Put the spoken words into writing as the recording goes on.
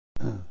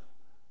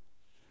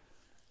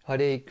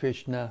Hare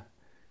Krishna,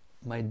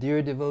 my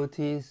dear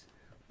devotees,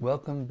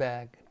 welcome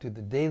back to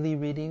the daily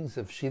readings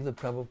of Srila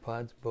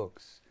Prabhupada's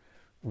books,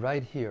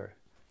 right here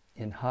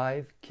in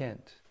Hythe,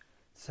 Kent,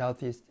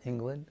 southeast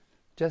England,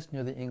 just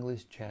near the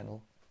English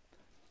Channel.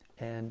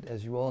 And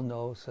as you all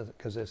know,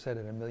 because I've said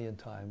it a million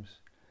times,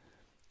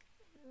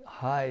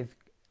 Hythe,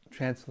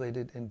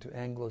 translated into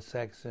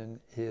Anglo-Saxon,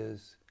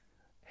 is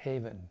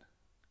haven.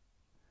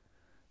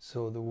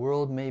 So the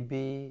world may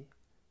be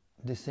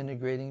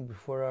disintegrating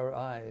before our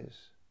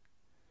eyes,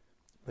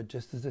 but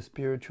just as the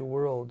spiritual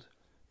world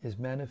is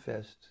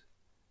manifest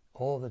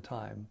all the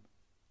time,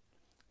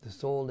 the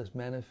soul is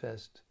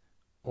manifest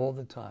all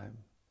the time,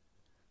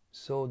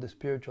 so the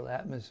spiritual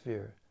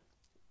atmosphere,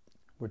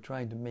 we're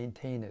trying to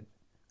maintain it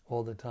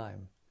all the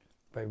time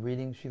by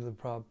reading Srila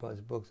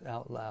Prabhupada's books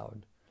out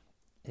loud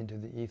into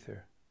the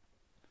ether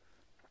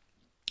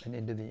and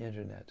into the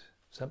internet.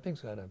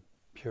 Something's got to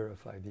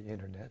purify the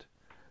internet.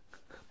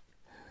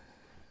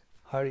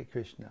 Hare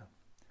Krishna.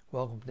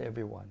 Welcome to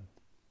everyone.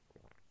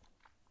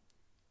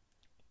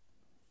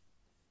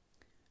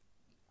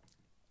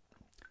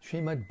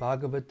 Srimad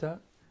Bhagavata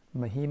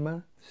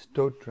Mahima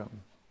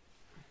Stotram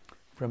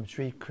from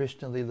Sri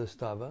Krishna Lila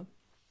Stava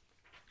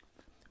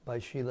by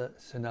Srila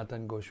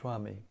Sanatana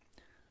Goswami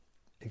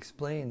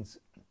explains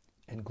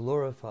and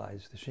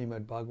glorifies the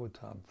Srimad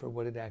Bhagavatam for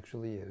what it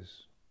actually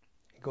is.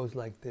 It goes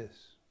like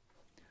this.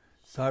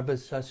 Sarva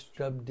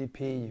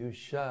Sastrabdipi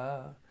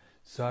Yusha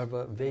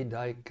Sarva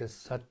Vedaika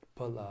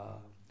Satpala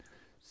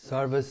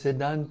Sarva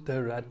Siddhanta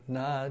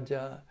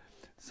Ratnaja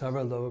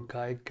Sarva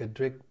Lokaika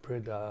Drik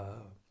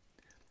Prada.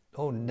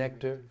 O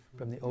nectar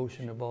from the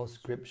ocean of all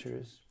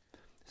scriptures,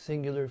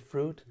 singular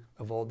fruit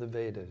of all the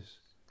Vedas,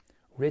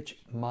 rich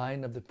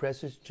mine of the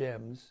precious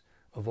gems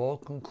of all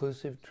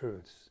conclusive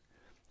truths,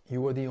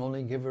 you are the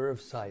only giver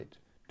of sight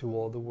to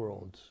all the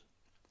worlds.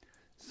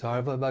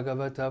 Sarva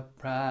Bhagavata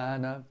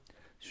Prana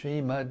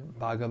Srimad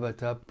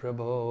Bhagavata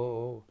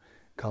Prabho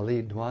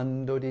Kali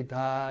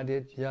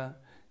Dvandoditaditya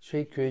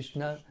Sri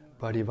Krishna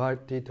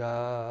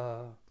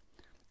Parivartita.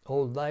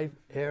 O life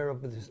air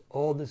of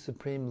all the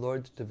Supreme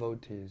Lord's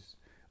devotees,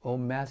 O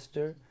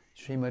Master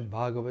Srimad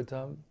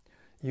Bhagavatam,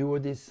 you are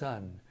the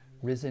sun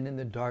risen in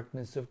the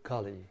darkness of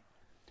Kali.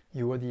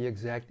 You are the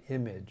exact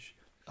image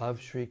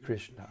of Sri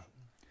Krishna.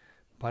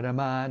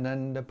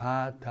 Paramananda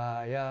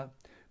Pataya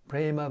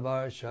Prema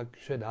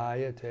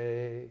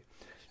Varshakshadayate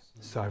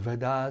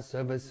Sarvada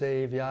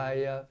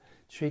Sarvasevyaya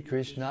Sri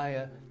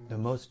Krishnaya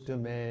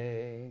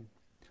Namostume.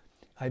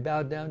 I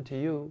bow down to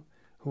you,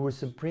 who are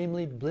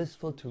supremely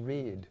blissful to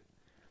read.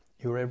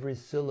 Your every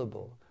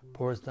syllable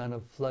pours down a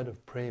flood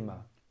of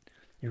prema.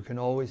 You can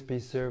always be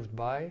served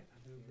by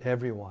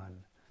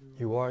everyone.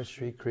 You are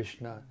Sri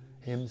Krishna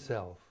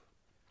himself.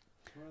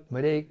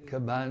 Madeka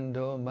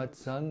Bando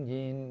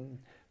Matsangin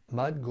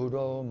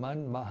Madguro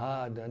Man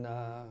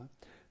Mahadana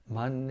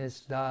Man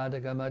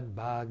Nisdadaga Mad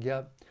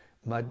Bhagya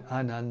Mad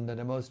Ananda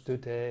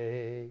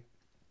Namostute.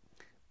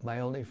 My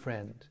only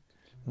friend,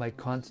 my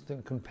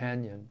constant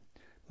companion,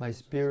 my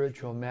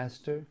spiritual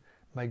master,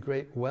 my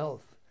great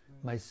wealth,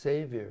 my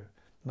savior,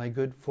 my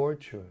good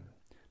fortune,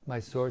 my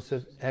source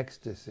of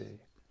ecstasy,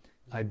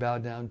 I bow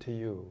down to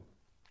you.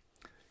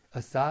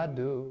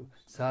 Asadu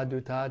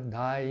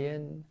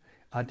sadutadayin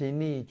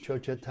atini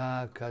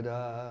chochata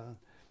kada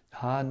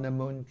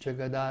hanamun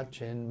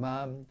chagadachin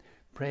mam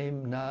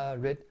premna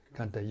rit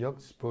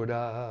kantayok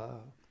spura.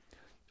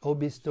 O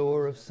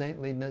bestower of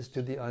saintliness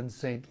to the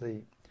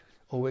unsaintly,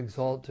 O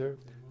exalter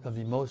of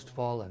the most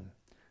fallen,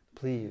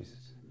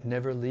 please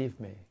never leave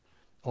me.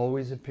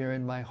 Always appear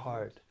in my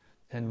heart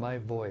and my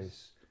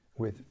voice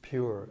with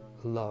pure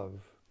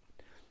love.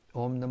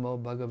 Om Namo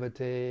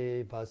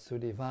Bhagavate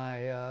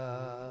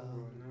Vasudevaya.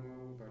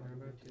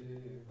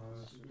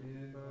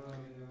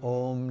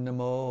 Om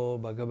Namo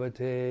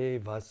Bhagavate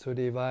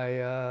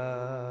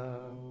Vasudevaya.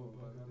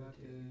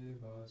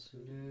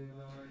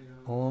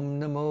 Om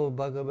Namo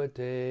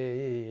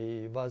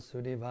Bhagavate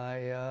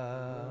Vasudevaya.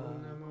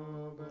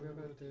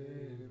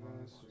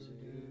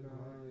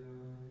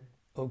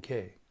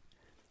 Okay,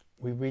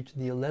 we reached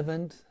the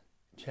 11th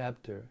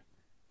chapter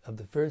of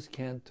the first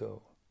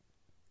canto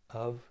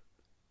of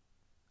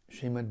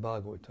Srimad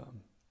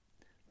Bhagavatam.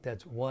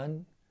 That's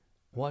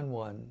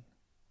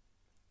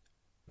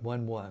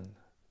 1-1-1-1-1.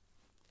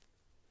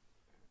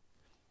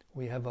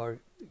 We have our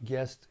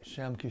guest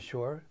Shyam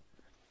Kishore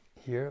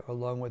here,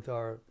 along with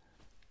our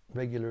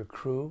regular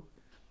crew,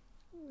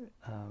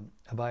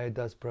 Abhaya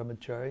Das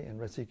Brahmachari and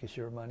Rasika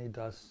Shiromani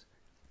Das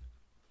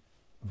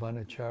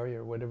Vanachari,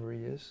 or whatever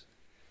he is.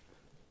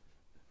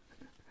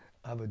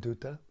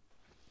 Avaduta.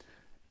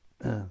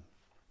 And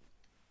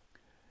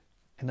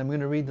I'm going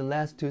to read the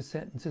last two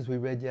sentences we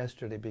read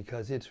yesterday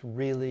because it's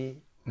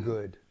really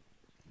good.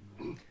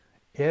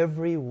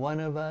 Every one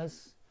of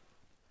us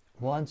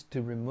wants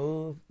to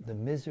remove the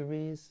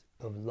miseries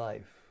of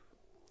life,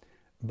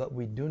 but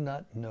we do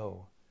not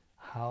know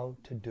how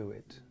to do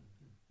it.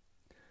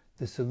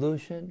 The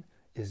solution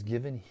is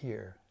given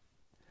here,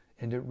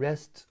 and it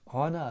rests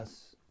on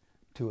us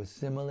to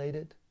assimilate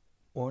it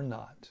or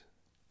not.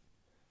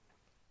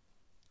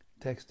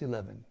 Text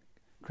 11.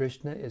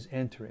 Krishna is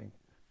entering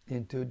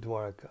into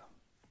Dwarka,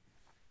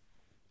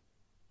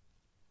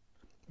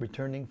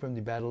 returning from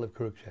the battle of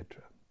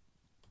Kurukshetra.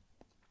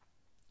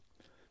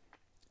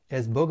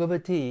 As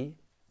Bhogavati,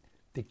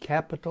 the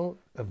capital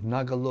of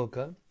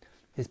Nagaloka,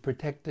 is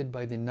protected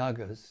by the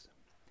Nagas,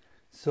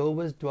 so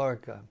was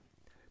Dwarka,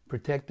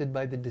 protected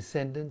by the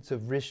descendants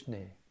of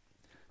Vrishni,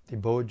 the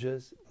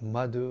Bhojas,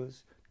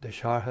 Madhus,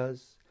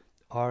 Dasharhas,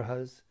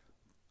 Arhas,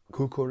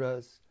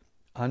 Kukuras,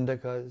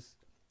 Andakas,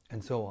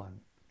 and so on,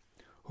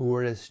 who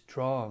were as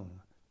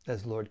strong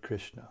as Lord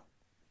Krishna.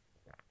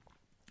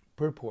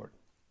 Purport.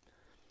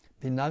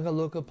 The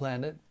Nagaloka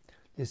planet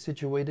is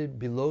situated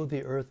below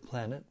the Earth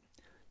planet,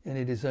 and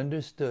it is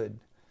understood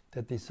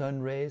that the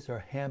sun rays are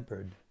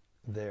hampered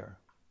there.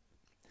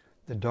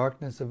 The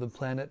darkness of the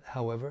planet,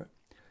 however,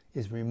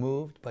 is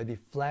removed by the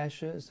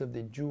flashes of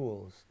the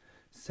jewels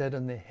set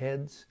on the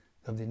heads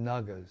of the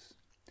Nagas,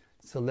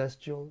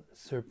 celestial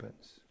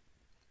serpents.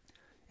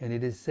 And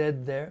it is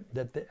said there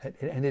that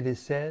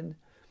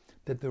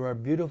there are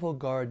beautiful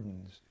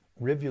gardens,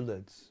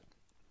 rivulets,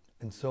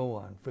 and so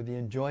on for the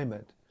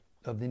enjoyment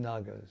of the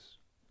Nagas.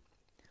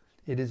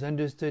 It is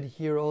understood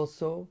here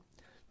also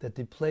that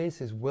the place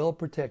is well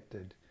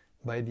protected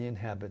by the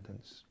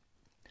inhabitants.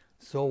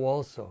 So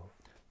also,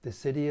 the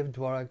city of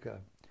Dwarka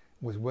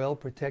was well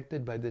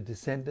protected by the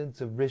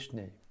descendants of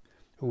Vrishni,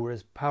 who were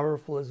as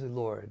powerful as the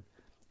Lord,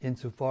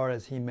 insofar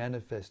as he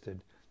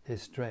manifested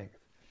his strength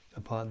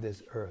upon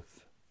this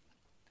earth.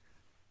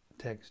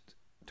 Text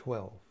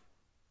 12.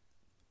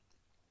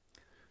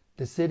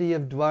 The city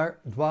of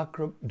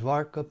Dwarkapuri.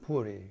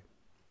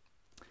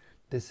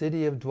 The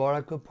city of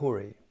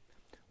Dwarakapuri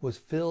was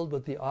filled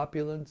with the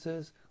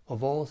opulences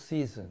of all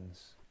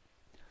seasons.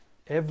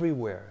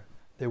 Everywhere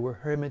there were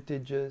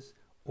hermitages,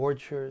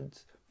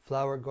 orchards,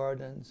 flower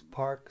gardens,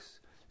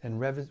 parks, and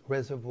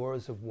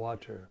reservoirs of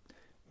water,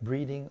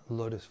 breeding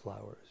lotus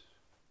flowers.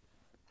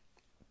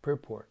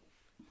 Purport.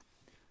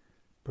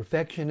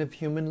 Perfection of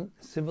human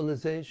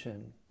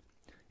civilization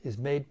is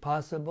made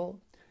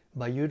possible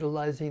by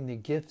utilizing the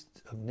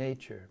gifts of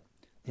nature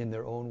in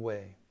their own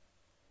way.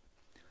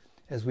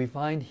 As we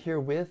find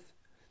herewith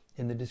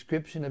in the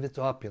description of its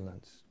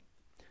opulence,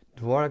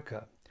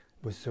 Dwarka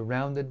was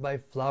surrounded by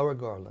flower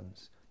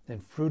garlands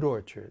and fruit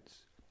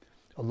orchards,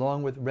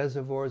 along with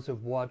reservoirs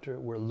of water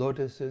where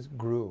lotuses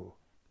grew.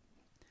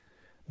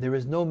 There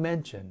is no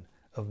mention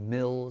of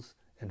mills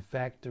and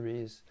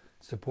factories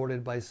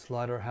supported by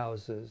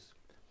slaughterhouses,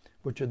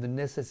 which are the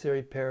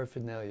necessary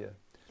paraphernalia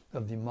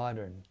of the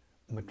modern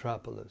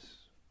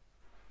metropolis.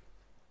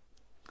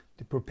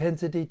 The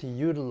propensity to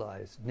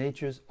utilize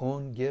nature's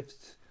own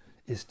gifts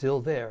is still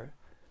there,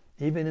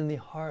 even in the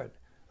heart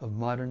of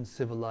modern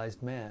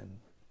civilized man.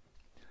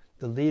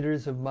 The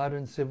leaders of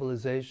modern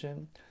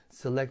civilization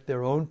select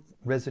their own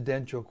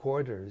residential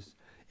quarters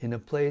in a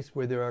place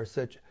where there are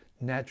such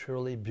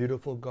naturally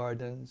beautiful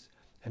gardens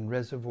and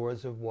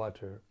reservoirs of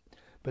water,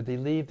 but they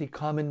leave the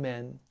common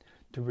men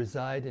to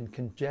reside in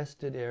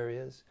congested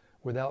areas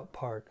without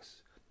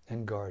parks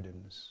and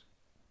gardens.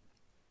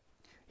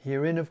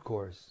 Herein, of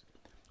course,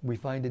 we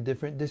find a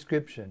different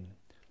description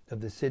of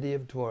the city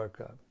of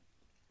Dwarka.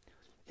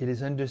 It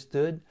is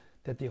understood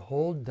that the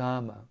whole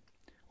Dhamma,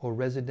 or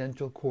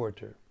residential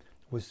quarter,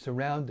 was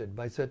surrounded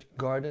by such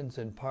gardens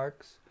and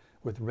parks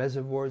with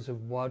reservoirs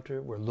of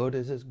water where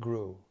lotuses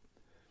grew.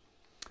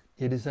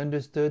 It is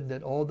understood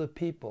that all the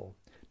people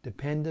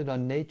depended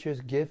on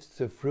nature's gifts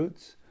of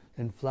fruits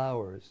and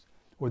flowers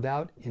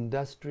without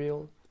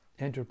industrial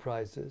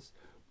enterprises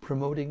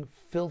promoting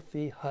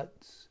filthy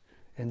huts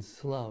and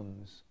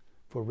slums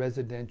for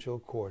residential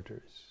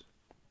quarters.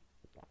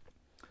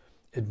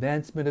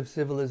 Advancement of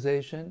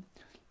civilization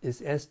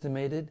is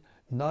estimated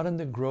not on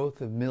the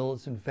growth of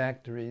mills and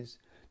factories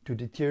to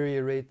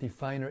deteriorate the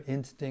finer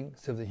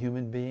instincts of the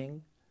human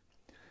being,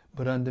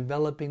 but on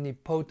developing the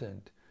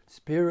potent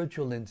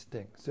spiritual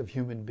instincts of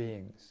human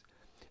beings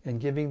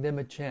and giving them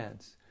a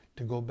chance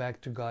to go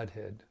back to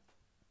Godhead.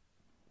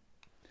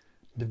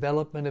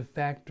 Development of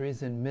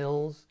factories and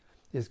mills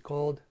is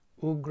called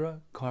ugra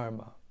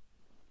karma,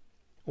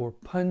 or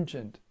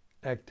pungent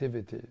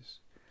activities,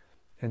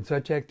 and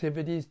such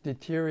activities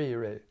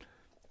deteriorate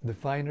the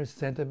finer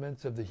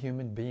sentiments of the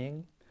human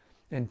being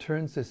and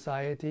turn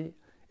society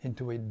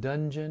into a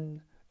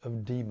dungeon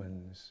of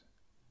demons.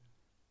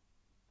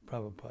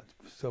 Prabhupada,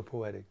 so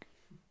poetic.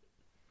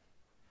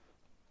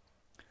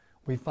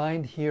 We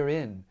find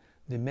herein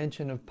the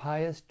mention of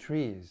pious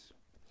trees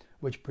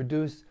which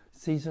produce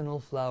seasonal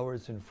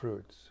flowers and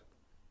fruits.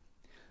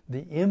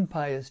 The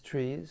impious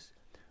trees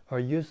are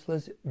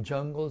useless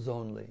jungles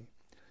only,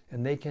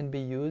 and they can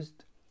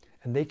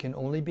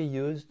only be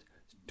used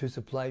to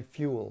supply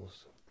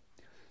fuels.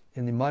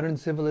 In the modern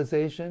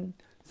civilization,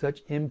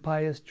 such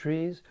impious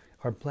trees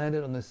are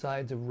planted on the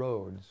sides of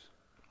roads.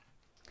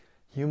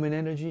 Human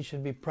energy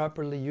should be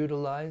properly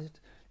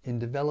utilized in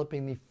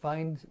developing the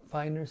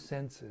finer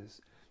senses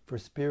for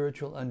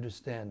spiritual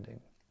understanding,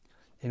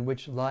 in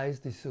which lies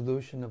the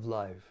solution of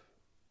life.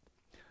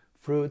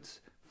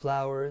 Fruits,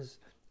 flowers,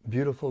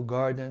 beautiful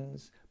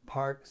gardens,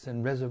 parks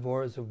and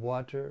reservoirs of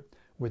water,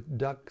 with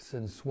ducks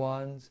and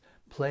swans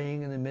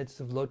playing in the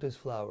midst of lotus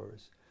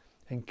flowers,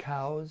 and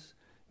cows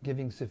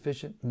giving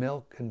sufficient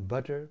milk and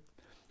butter,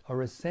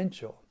 are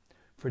essential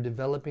for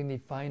developing the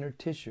finer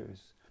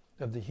tissues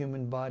of the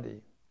human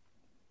body.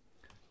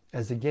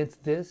 As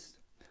against this,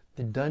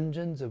 the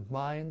dungeons of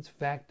mines,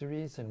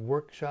 factories, and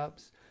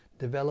workshops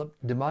develop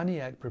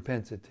demoniac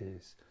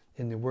propensities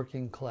in the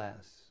working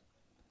class.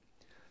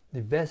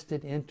 The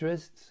vested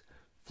interests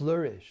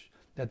flourish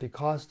at the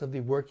cost of the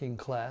working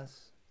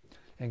class,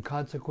 and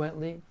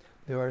consequently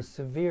there are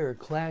severe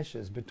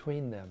clashes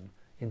between them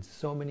in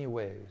so many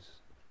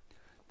ways.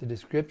 The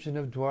description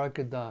of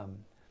Dwarakadam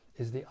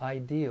is the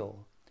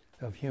ideal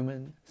of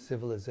human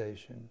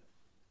civilization.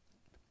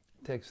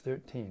 Text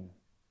 13.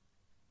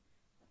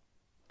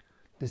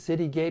 The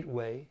city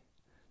gateway,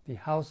 the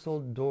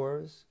household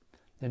doors,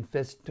 and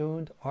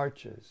festooned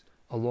arches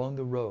along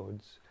the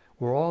roads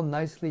were all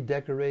nicely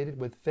decorated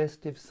with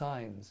festive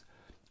signs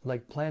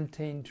like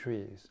plantain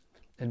trees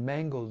and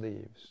mango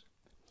leaves,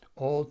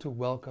 all to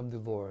welcome the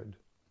Lord.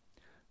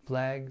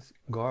 Flags,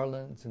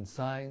 garlands, and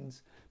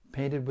signs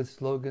painted with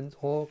slogans,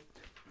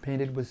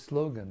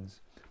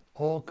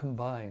 all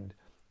combined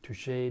to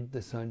shade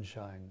the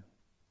sunshine.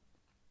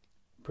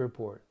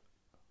 Purport.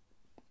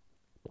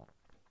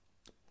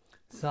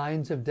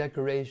 Signs of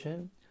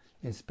decoration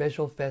in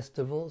special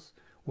festivals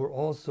were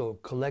also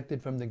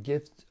collected from the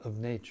gifts of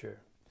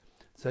nature,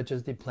 such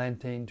as the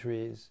plantain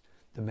trees,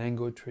 the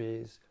mango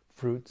trees,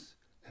 fruits,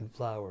 and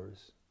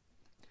flowers.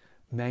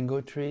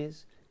 Mango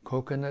trees,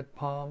 coconut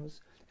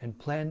palms, and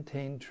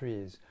plantain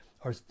trees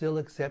are still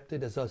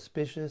accepted as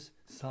auspicious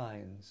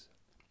signs.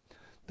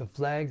 The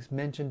flags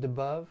mentioned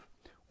above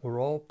were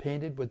all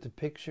painted with the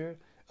picture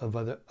of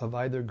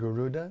either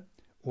Garuda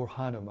or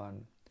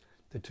Hanuman,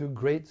 the two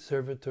great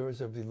servitors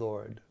of the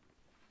Lord.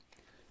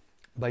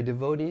 By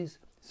devotees,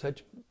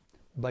 such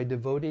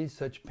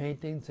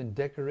paintings and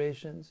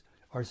decorations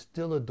are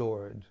still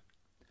adored,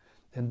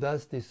 and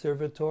thus the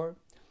servitor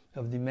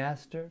of the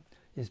Master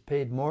is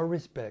paid more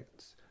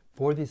respects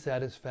for the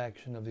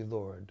satisfaction of the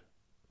Lord.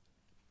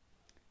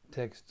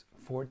 Text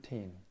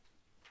 14.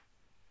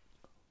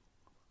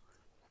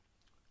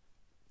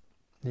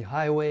 The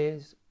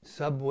highways,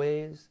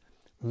 subways,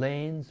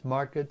 lanes,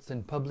 markets,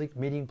 and public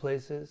meeting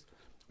places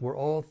were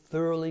all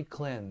thoroughly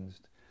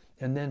cleansed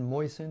and then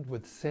moistened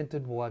with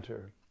scented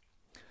water.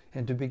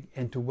 And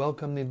to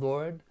welcome the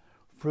Lord,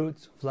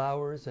 fruits,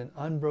 flowers, and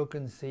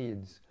unbroken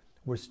seeds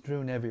were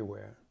strewn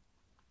everywhere.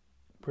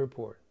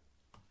 Purport.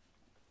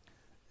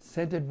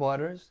 Scented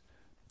waters,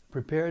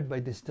 prepared by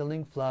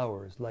distilling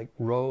flowers like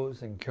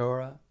rose and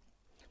cura,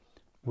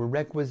 were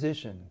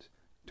requisitioned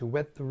to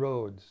wet the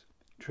roads,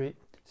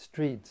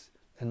 streets,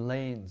 and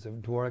lanes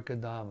of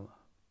Dwarakadam.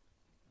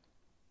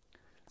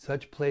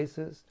 Such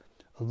places,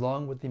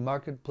 along with the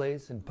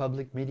marketplace and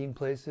public meeting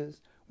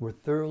places, were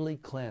thoroughly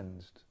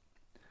cleansed.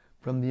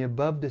 From the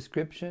above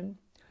description,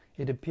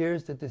 it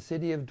appears that the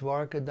city of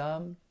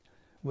Dwarakadam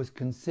was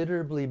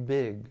considerably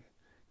big,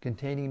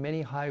 containing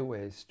many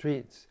highways,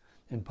 streets,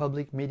 and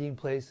public meeting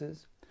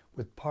places,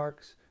 with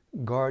parks,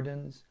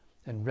 gardens,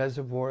 and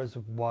reservoirs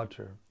of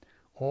water,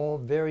 all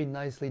very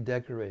nicely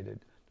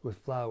decorated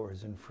with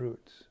flowers and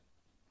fruits.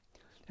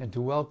 And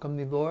to welcome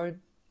the Lord,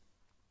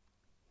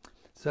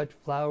 such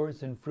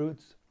flowers and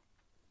fruits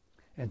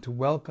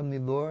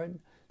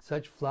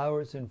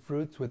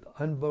with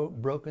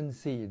unbroken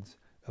seeds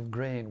of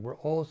grain were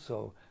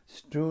also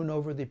strewn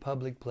over the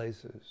public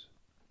places.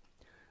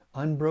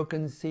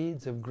 Unbroken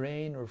seeds of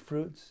grain or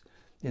fruits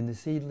in the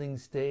seedling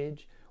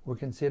stage were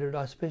considered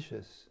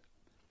auspicious,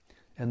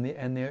 and they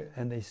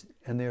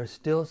are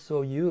still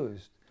so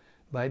used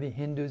by the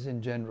Hindus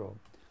in general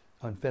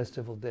on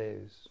festival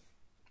days.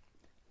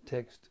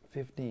 Text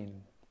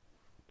 15.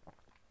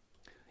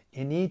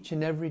 In each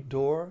and every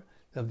door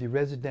of the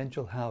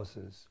residential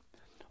houses,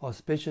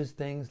 auspicious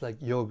things like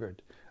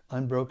yogurt,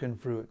 unbroken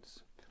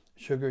fruits,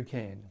 sugar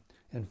cane,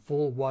 and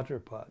full water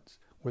pots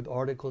with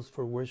articles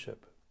for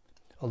worship,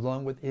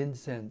 along with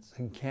incense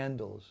and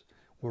candles,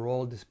 were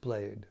all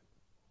displayed.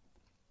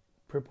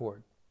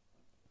 Purport.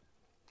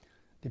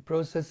 The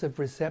process of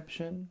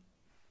reception,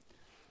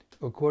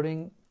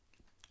 according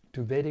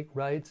to Vedic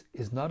rites,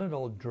 is not at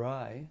all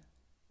dry.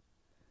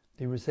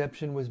 The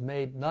reception was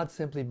made not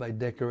simply by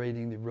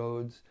decorating the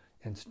roads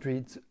and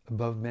streets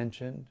above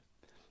mentioned,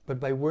 but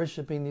by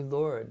worshipping the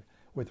Lord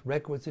with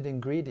requisite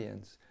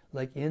ingredients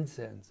like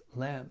incense,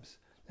 lamps,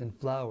 and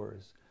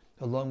flowers,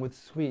 along with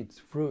sweets,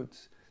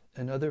 fruits,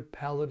 and other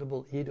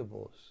palatable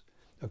eatables,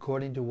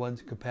 according to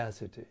one's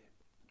capacity.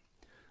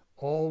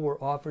 All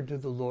were offered to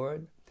the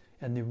Lord,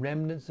 and the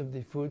remnants of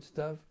the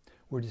foodstuff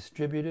were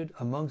distributed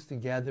amongst the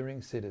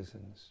gathering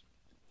citizens.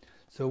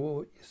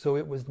 So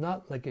it was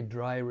not like a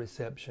dry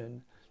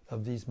reception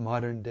of these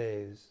modern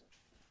days.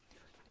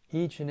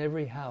 Each and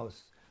every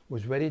house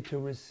was ready to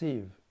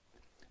receive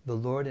the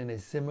Lord in a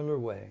similar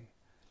way,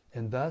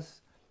 and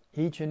thus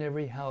each and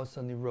every house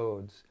on the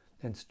roads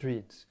and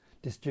streets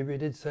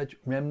distributed such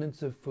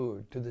remnants of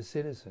food to the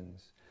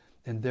citizens,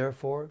 and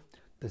therefore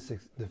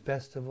the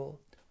festival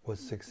was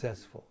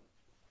successful.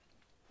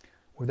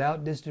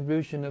 Without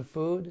distribution of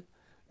food,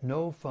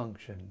 no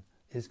function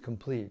is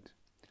complete,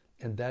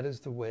 and that is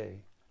the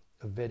way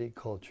of Vedic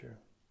culture.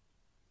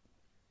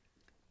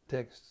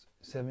 Texts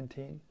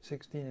 16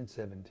 and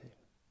 17.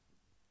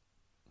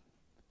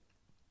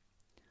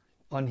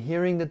 On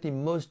hearing that the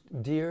most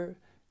dear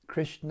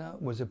Krishna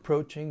was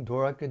approaching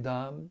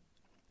Dwarakadham,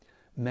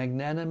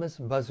 magnanimous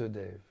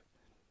Vasudev,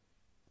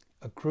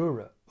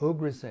 Akrura,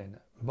 Ugrasena,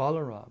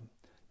 Balaram,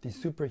 the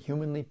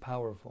superhumanly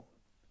powerful,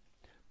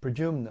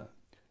 Pradyumna,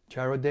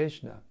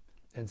 Charodeshna,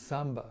 and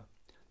Samba,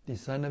 the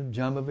son of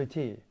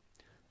Jambavati,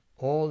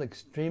 all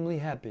extremely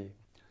happy,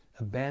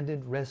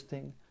 abandoned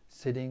resting,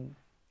 sitting,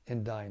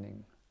 and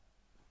dining.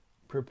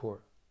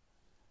 Purport.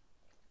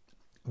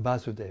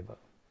 Vasudeva,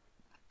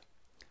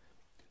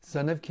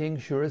 son of King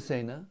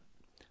Shurasena,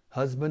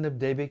 husband of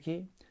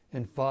Devaki,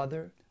 and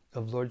father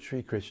of Lord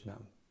Sri Krishna.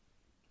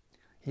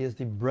 He is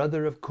the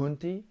brother of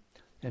Kunti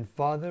and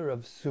father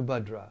of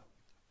Subhadra.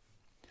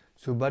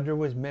 Subhadra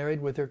was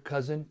married with her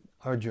cousin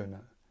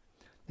Arjuna,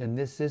 and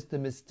this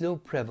system is still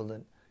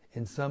prevalent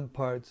in some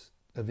parts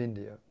of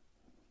India.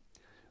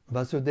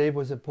 Vasudeva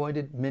was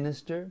appointed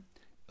minister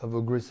of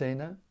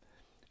Ugrasena,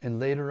 and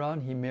later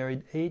on he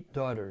married 8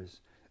 daughters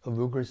of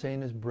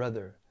Ugrasena's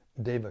brother,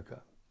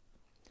 Devaka.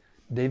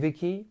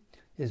 Devaki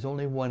is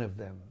only one of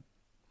them.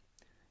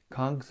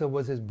 Kamsa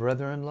was his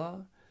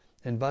brother-in-law,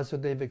 and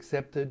Vasudeva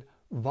accepted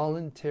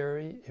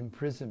voluntary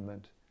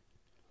imprisonment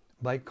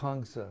by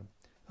Kamsa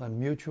on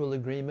mutual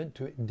agreement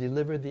to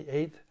deliver the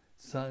 8th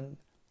son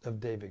of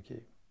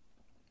Devaki.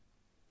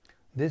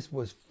 This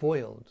was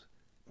foiled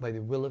by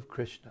the will of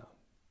Krishna.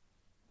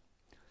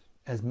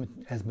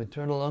 As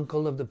maternal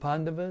uncle of the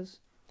Pandavas,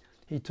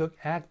 he took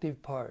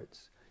active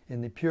parts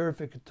in the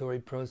purificatory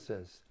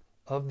process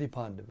of the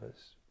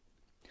Pandavas.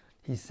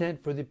 He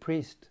sent for the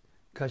priest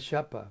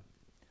Kashyapa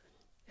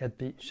at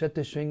the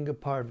Shatashringa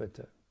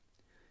Parvata,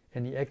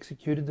 and he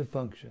executed the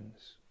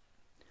functions.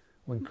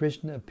 When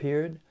Krishna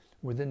appeared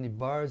within the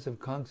bars of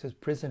Kamsa's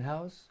prison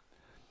house,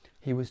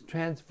 he was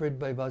transferred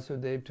by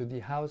Vasudeva to the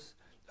house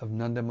of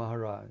Nanda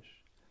Maharaj,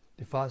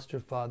 the foster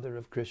father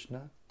of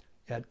Krishna,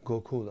 at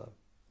Gokula.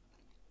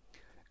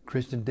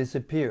 Krishna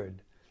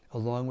disappeared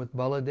along with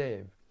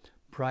Baladev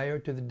prior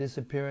to the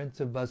disappearance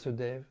of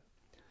Vasudeva,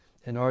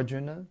 and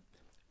Arjuna,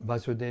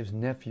 Vasudev's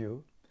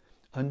nephew,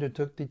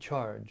 undertook the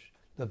charge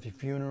of the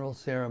funeral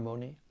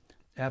ceremony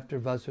after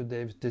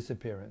Vasudev's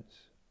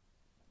disappearance.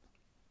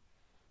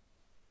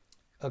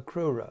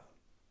 Akrura,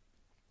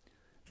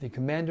 the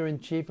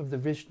commander-in-chief of the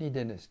Vrishni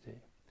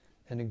dynasty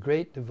and a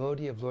great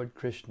devotee of Lord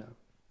Krishna.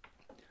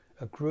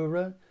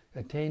 Akrura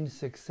attained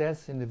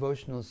success in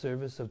devotional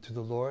service to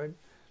the Lord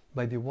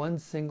by the one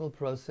single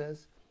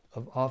process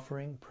of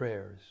offering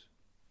prayers.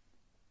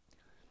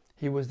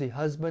 He was the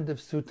husband of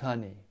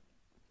Sutani,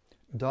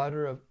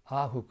 daughter of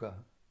Ahuka.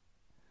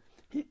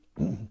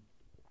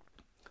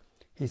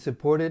 He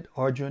supported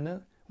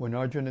Arjuna when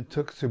Arjuna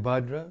took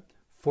Subhadra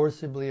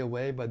forcibly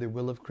away by the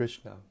will of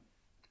Krishna.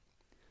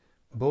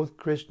 Both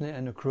Krishna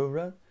and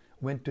Akrura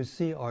went to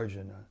see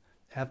Arjuna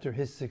after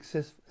his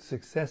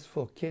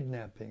successful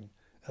kidnapping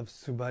of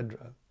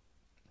Subhadra.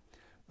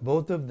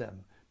 Both of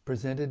them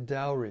presented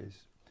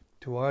dowries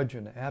to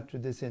Arjuna after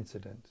this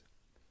incident.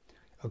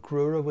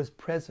 Akrura was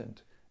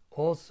present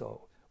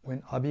also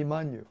when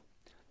Abhimanyu,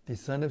 the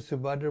son of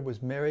Subhadra,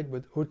 was married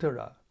with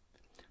Uttara,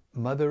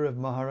 mother of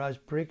Maharaj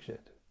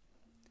Parikshit.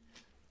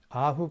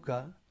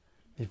 Ahuka,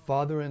 the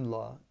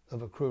father-in-law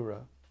of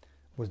Akrura,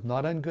 was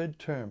not on good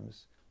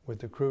terms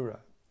with Akrura,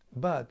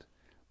 but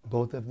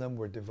both of them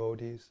were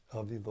devotees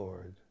of the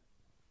Lord.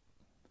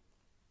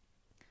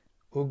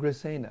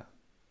 Ugrasena,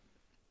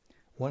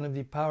 one of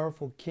the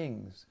powerful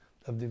kings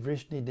of the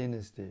Vrishni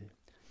dynasty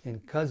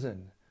and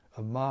cousin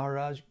of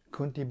Maharaj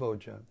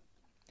Kuntibhoja.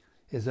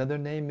 His other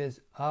name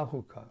is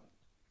Ahuka.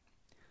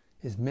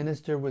 His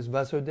minister was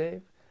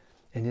Vasudeva,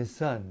 and his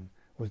son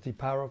was the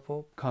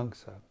powerful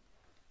Kamsa.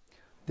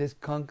 This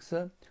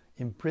Kamsa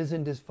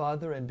imprisoned his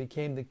father and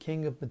became the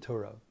king of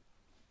Mathura.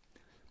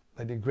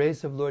 By the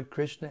grace of Lord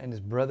Krishna and his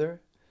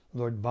brother,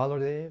 Lord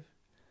Baladev,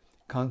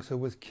 Kamsa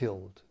was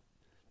killed,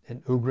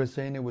 and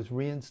Ugrasena was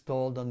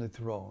reinstalled on the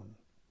throne.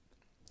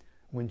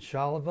 When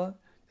Shalva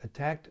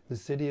attacked the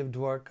city of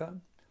Dwarka,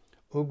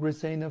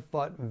 Ugrasena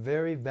fought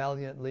very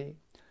valiantly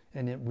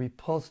and it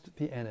repulsed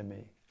the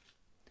enemy.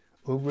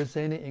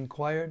 Ugrasena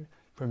inquired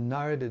from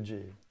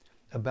Naradaji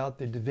about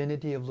the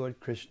divinity of Lord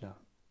Krishna.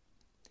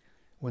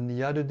 When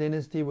the Yadu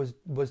dynasty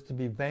was to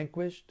be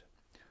vanquished,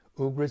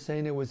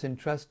 Ugrasena was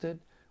entrusted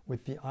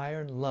with the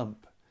iron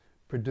lump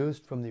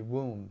produced from the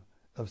womb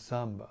of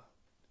Samba.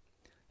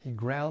 He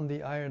ground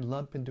the iron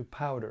lump into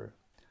powder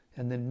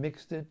and then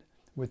mixed it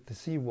with the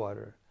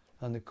seawater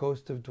on the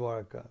coast of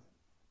Dwarka.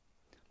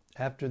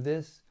 After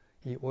this,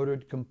 he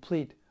ordered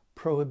complete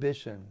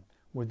prohibition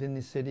within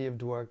the city of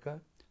Dwarka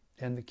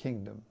and the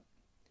kingdom.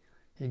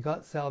 He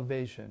got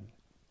salvation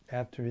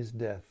after his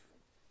death.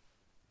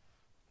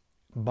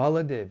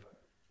 Baladeva.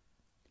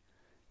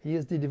 He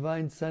is the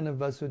divine son of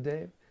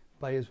Vasudeva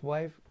by his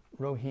wife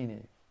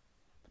Rohini.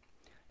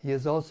 He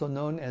is also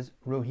known as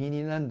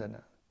Rohini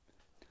Nandana,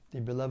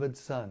 the beloved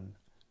son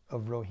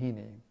of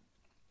Rohini.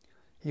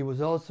 He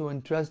was also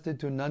entrusted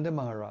to Nanda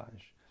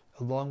Maharaj,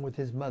 along with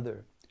his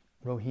mother,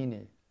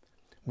 Rohini,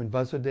 when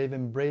Vasudeva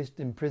embraced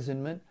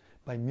imprisonment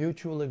by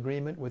mutual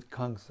agreement with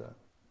Kamsa.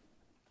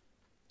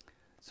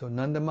 So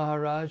Nanda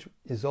Maharaj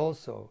is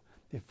also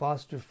the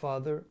foster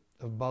father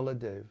of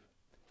Baladev,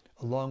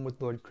 along with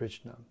Lord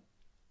Krishna.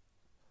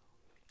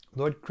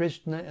 Lord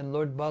Krishna and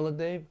Lord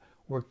Baladev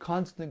were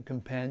constant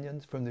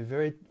companions from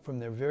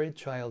their very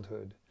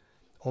childhood,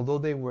 although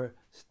they were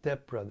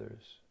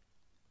stepbrothers.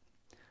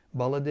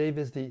 Baladev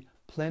is the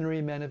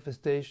plenary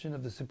manifestation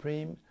of the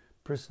Supreme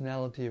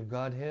Personality of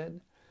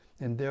Godhead,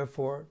 and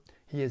therefore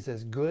he is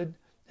as good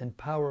and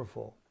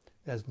powerful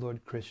as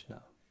Lord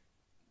Krishna.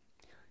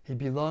 He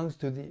belongs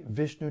to the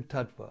Vishnu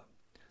Tattva,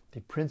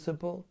 the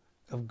principle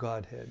of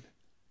Godhead.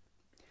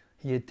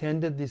 He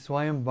attended the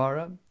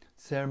Swayamvara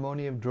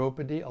ceremony of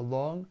Draupadi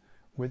along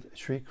with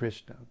Sri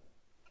Krishna.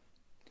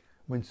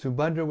 When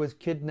Subhadra was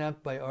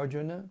kidnapped by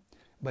Arjuna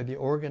by the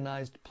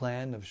organized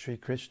plan of Sri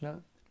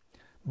Krishna,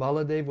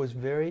 Baladev was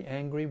very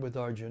angry with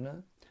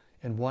Arjuna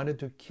and wanted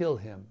to kill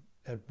him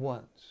at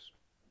once.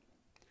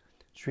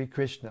 Sri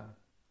Krishna,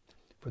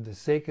 for the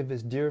sake of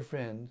his dear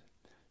friend,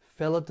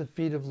 fell at the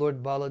feet of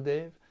Lord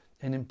Baladev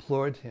and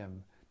implored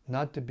him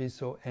not to be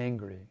so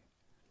angry.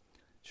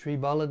 Sri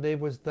Baladev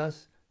was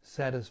thus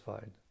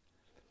satisfied.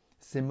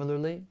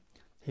 Similarly,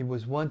 he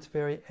was once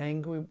very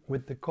angry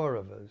with the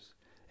Kauravas,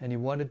 and he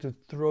wanted to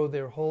throw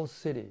their whole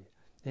city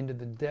into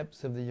the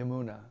depths of the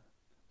Yamuna.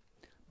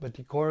 But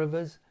the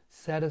Kauravas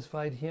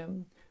satisfied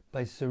him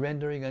by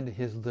surrendering unto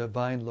his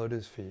divine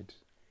lotus feet.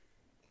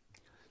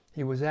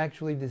 He was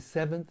actually the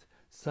seventh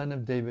son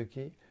of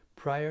Devaki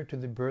prior to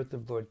the birth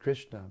of Lord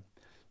Krishna,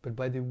 but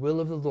by the will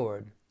of the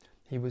Lord,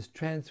 he was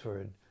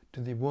transferred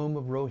to the womb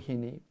of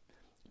Rohini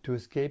to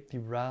escape the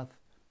wrath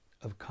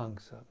of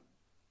Kamsa.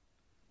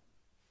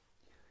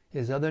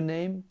 His other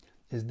name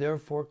is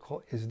therefore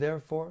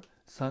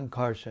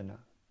Sankarsana,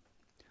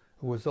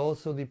 who was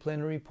also the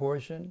plenary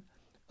portion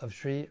of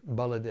Sri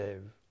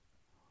Baladev.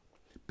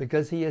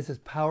 Because he is as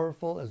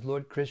powerful as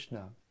Lord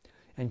Krishna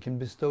and can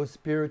bestow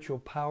spiritual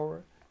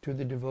power to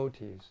the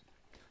devotees,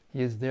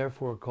 he is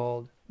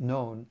therefore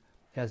known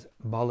as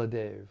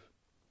Baladev.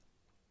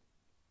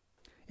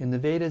 In the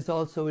Vedas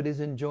also it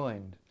is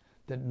enjoined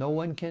that no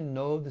one can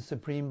know the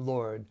Supreme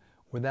Lord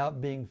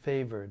without being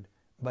favored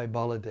by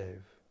Baladev.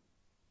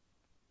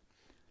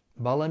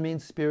 Bala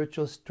means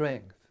spiritual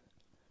strength,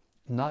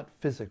 not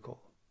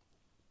physical.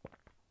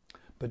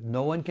 But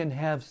no one can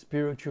have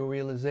spiritual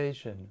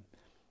realization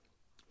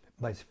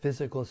by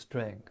physical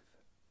strength.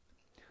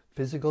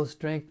 Physical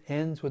strength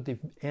ends with the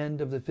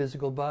end of the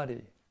physical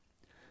body,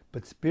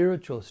 but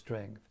spiritual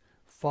strength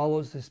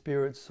follows the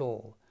spirit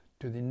soul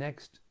to the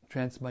next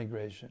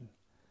transmigration,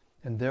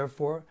 and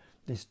therefore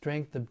the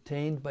strength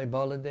obtained by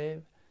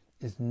Baladev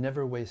is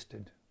never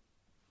wasted.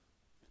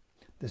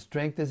 The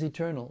strength is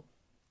eternal,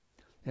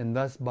 and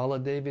thus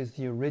Baladev is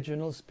the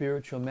original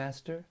spiritual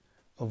master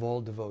of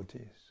all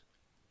devotees.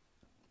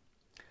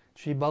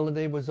 Sri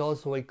Baladev was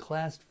also a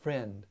classed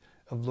friend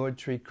of Lord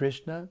Sri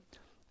Krishna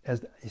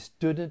as a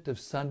student of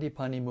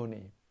Sandipani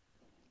Muni.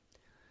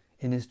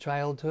 In his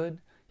childhood,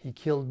 he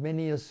killed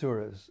many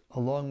asuras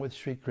along with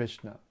Sri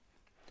Krishna,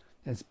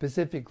 and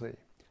specifically,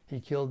 he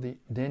killed the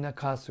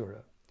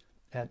Denakasura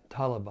at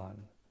Talaban.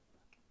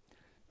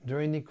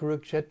 During the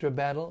Kurukshetra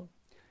battle,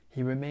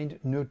 he remained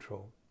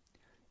neutral,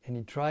 and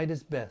he tried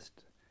his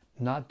best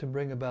not to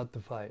bring about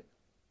the fight.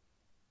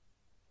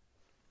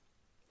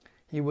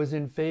 He was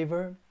in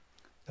favor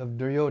of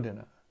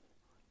Duryodhana,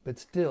 but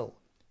still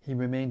he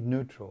remained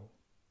neutral.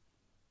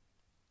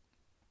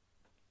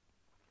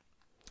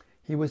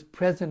 He was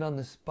present on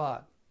the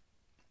spot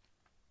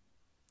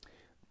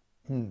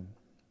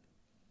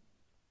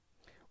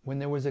when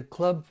there was a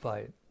club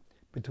fight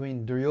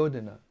between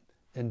Duryodhana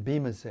and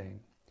Bhimasen.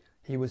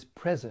 He was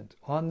present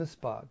on the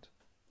spot.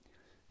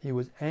 He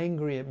was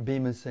angry at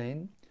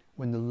Bhimasen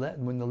when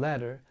the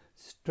latter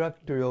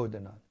struck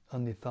Duryodhana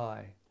on the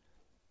thigh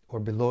or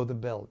below the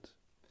belt,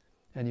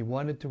 and he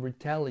wanted to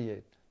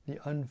retaliate the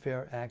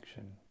unfair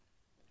action.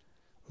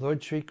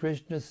 Lord Sri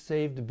Krishna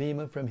saved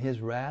Bhima from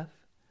his wrath,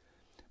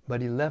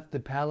 but he left the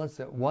palace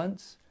at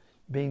once,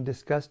 being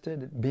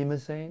disgusted at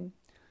Bhimasen,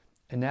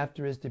 and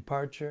after his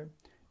departure,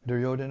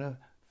 Duryodhana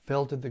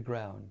fell to the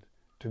ground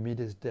to meet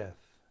his death.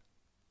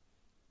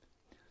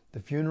 The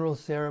funeral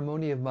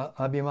ceremony of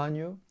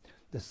Abhimanyu,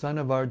 the son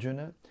of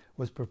Arjuna,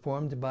 was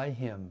performed by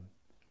him,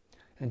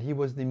 and he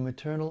was the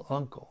maternal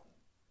uncle,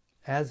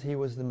 as he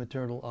was the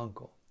maternal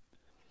uncle.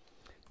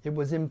 It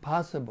was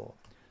impossible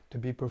to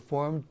be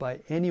performed by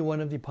any one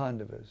of the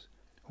Pandavas,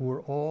 who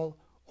were all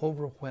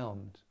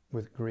overwhelmed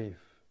with grief.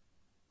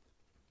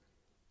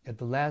 At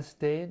the last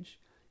stage,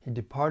 he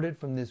departed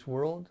from this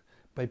world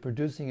by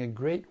producing a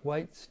great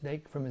white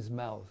snake from his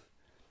mouth,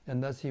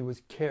 and thus he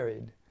was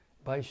carried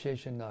by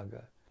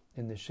Sheshanaga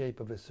in the shape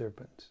of a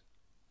serpent.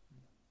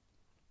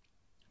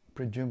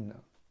 Pradyumna.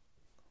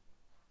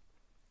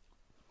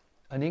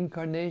 An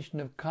incarnation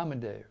of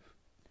Kamadev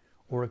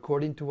or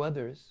according to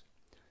others,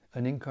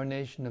 an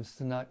incarnation of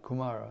Sanat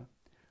Kumara,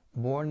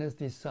 born as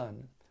the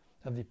son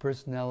of the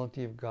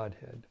personality of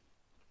Godhead,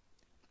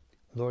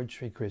 Lord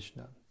Sri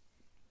Krishna,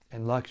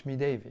 and Lakshmi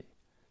Devi,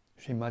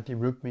 Srimati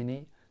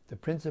Rukmini, the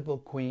principal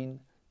queen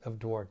of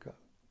Dwarka.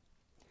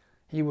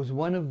 He was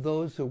one of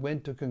those who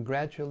went to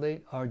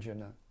congratulate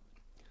Arjuna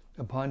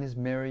upon his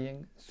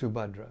marrying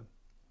Subhadra.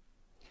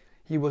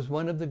 He was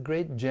one of the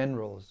great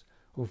generals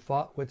who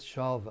fought with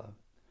Shalva,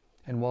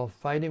 and while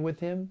fighting with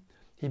him,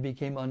 he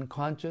became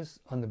unconscious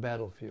on the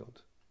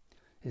battlefield.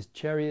 His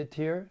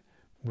charioteer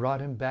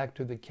brought him back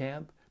to the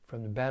camp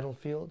from the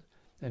battlefield,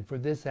 and for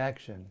this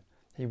action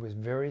he was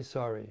very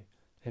sorry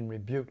and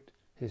rebuked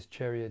his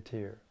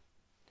charioteer.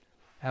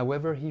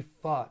 However, he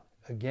fought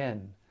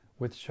again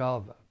with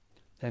Shalva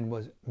and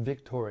was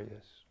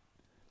victorious.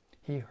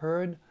 He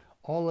heard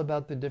all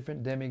about the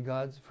different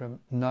demigods from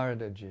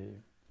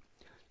Naradaji.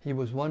 He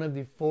was one of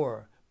the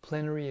 4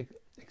 plenary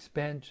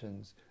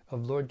expansions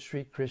of Lord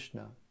Sri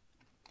Krishna.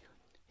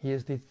 He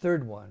is the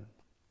 3rd one.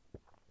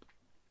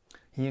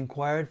 He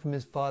inquired from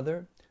his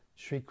father,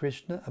 Sri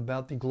Krishna,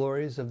 about the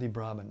glories of the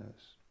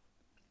Brahmanas.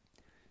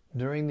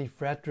 During the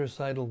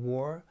fratricidal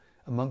war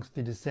amongst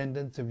the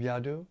descendants of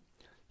Yadu,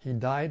 he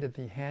died at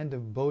the hand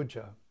of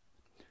Bhoja,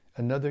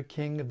 another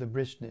king of the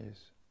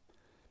Brishnis.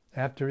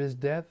 After his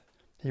death,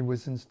 he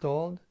was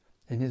installed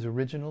in his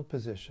original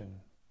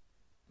position.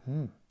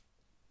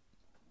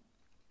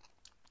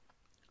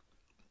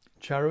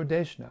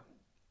 Charudeshna,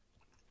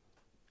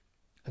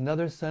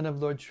 another son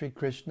of Lord Sri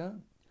Krishna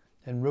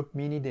and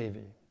Rukmini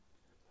Devi.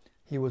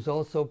 He was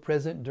also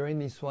present during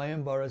the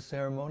Swayamvara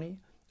ceremony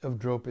of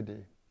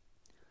Draupadi.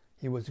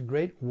 He was a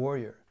great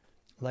warrior,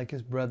 like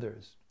his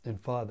brothers and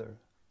father.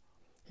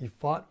 He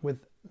fought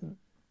with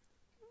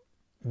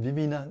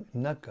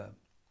Vivinidaka,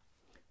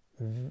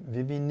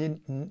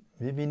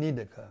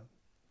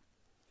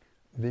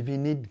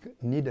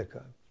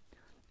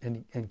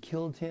 and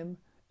killed him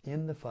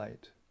in the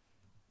fight.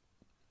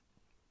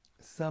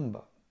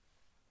 Samba,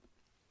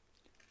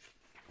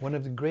 one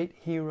of the great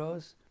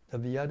heroes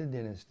of the Yadu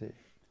dynasty,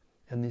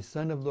 and the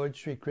son of Lord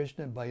Sri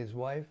Krishna by his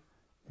wife,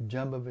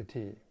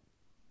 Jambavati.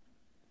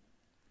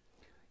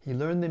 He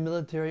learned the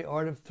military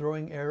art of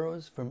throwing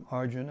arrows from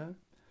Arjuna,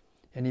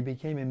 and he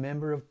became a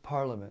member of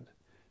parliament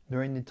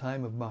during the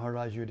time of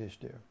Maharaj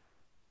Yudhishthira.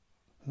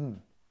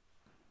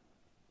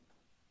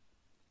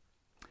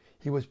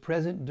 He was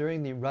present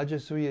during the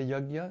Rajasuya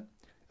Yajna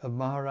of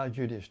Maharaj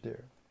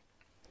Yudhishthira.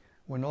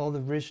 When all the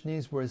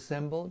Vrishnis were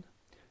assembled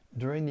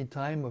during the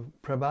time of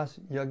Prabhas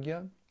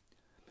Yajna,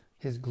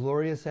 his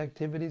glorious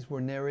activities were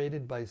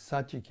narrated by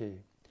Satyaki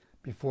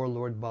before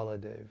Lord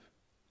Baladev.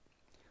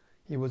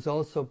 He was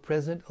also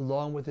present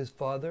along with his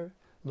father,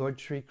 Lord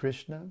Sri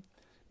Krishna,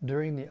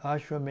 during the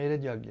Ashwamedha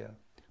Yajna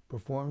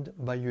performed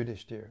by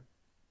Yudhishthira.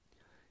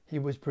 He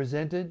was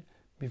presented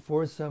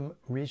before some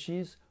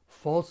rishis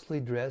falsely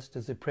dressed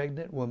as a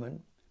pregnant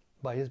woman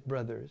by his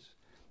brothers,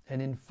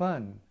 and in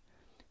fun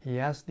he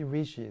asked the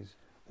rishis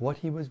what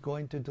he was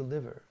going to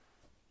deliver.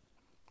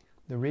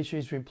 The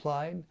rishis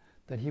replied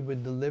that he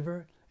would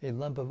deliver a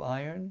lump of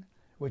iron,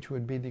 which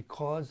would be the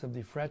cause of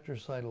the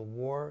fratricidal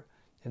war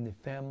in the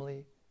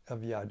family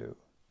of Yadu.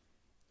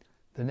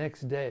 The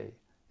next day,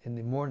 in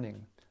the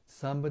morning,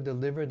 Samba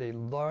delivered a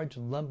large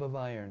lump of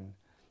iron,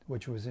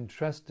 which was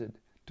entrusted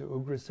to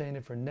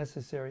Ugrasena for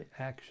necessary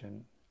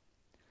action.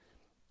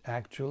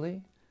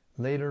 Actually,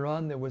 later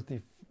on there was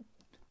the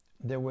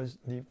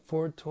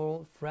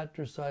foretold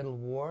fratricidal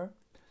war,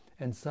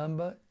 and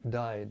Samba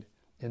died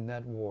in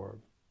that war.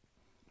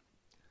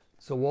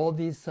 So all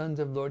these sons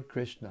of Lord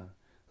Krishna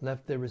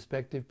left their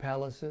respective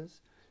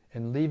palaces,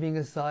 and leaving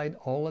aside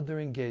all other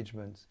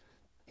engagements,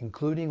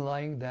 including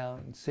lying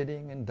down,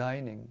 sitting, and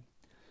dining,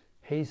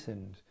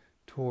 hastened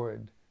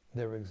toward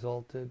their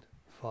exalted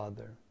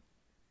father.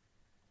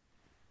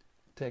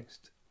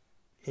 Text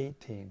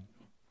 18.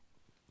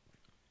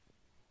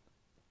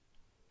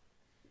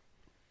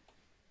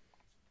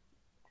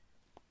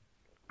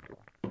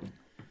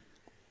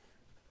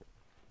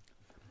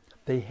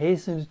 They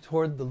hastened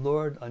toward the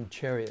Lord on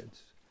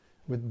chariots,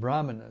 with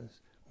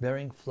brahmanas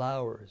bearing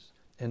flowers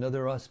and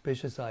other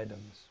auspicious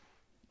items.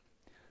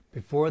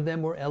 Before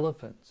them were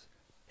elephants,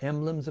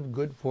 emblems of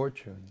good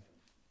fortune.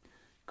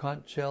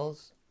 Conch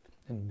shells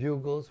and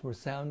bugles were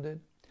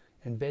sounded,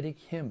 and Vedic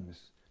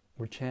hymns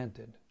were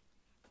chanted.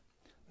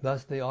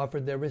 Thus they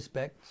offered their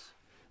respects,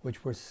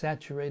 which were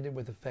saturated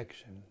with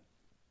affection.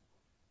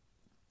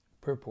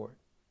 Purport.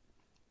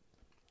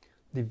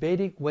 The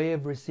Vedic way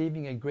of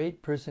receiving a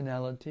great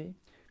personality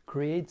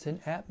creates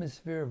an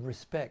atmosphere of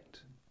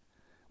respect,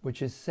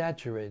 which is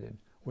saturated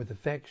with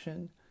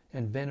affection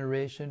and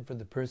veneration for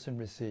the person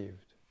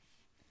received.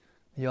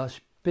 The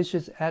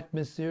auspicious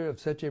atmosphere of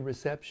such a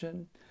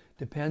reception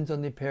depends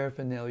on the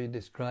paraphernalia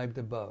described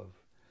above,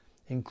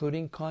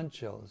 including conch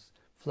shells,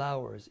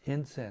 flowers,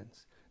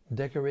 incense,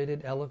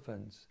 decorated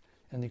elephants,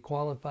 and the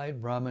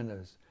qualified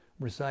brahmanas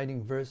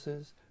reciting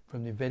verses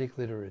from the Vedic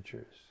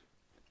literatures.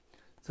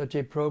 Such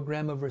a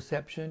program of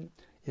reception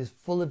is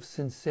full of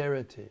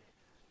sincerity,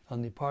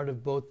 on the part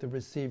of both the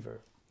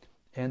receiver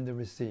and the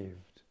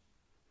received.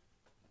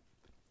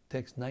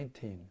 Text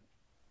 19.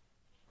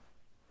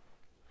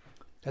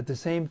 At the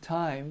same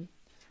time,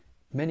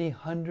 many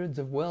hundreds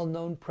of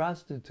well-known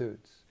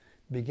prostitutes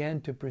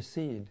began to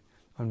proceed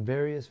on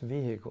various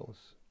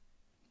vehicles.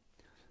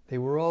 They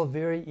were all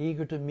very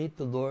eager to meet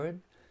the Lord,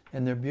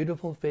 and their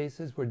beautiful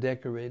faces were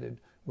decorated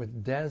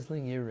with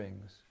dazzling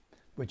earrings,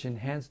 which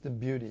enhanced the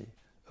beauty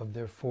of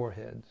their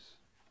foreheads.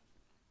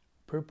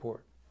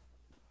 Purport: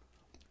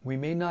 we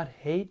may not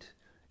hate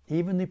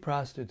even the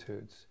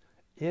prostitutes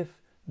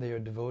if they are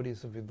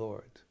devotees of the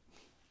Lord.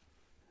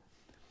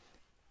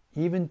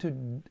 Even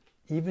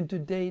to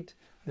date,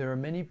 there are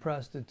many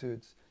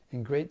prostitutes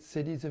in great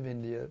cities of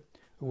India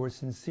who are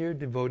sincere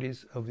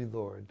devotees of the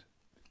Lord.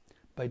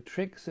 By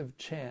tricks of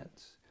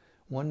chance,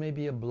 one may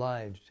be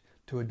obliged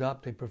to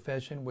adopt a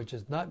profession which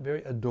is not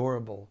very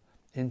adorable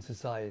in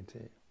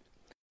society.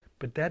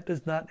 But that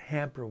does not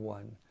hamper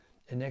one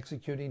in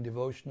executing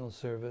devotional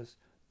service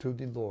to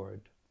the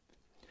Lord.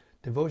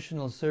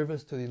 Devotional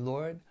service to the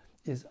Lord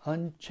is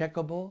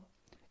uncheckable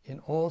in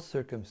all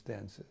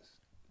circumstances.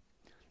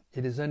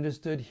 It is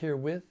understood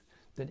herewith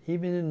that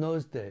even in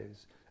those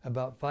days,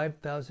 about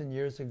 5,000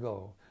 years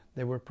ago,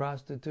 there were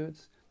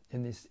prostitutes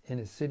in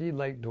a city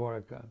like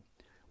Dwarka,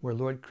 where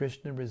Lord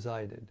Krishna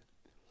resided.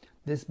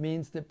 This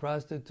means that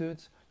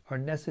prostitutes are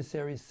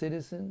necessary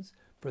citizens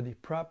for the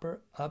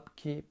proper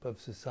upkeep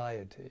of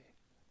society.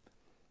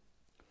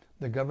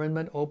 The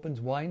government opens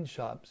wine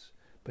shops,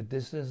 but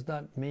this does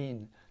not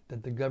mean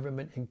that the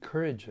government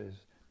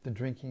encourages the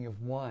drinking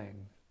of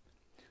wine.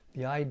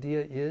 The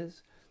idea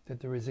is that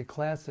there is a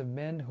class of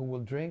men who will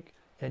drink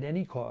at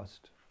any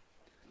cost,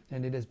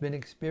 and it has been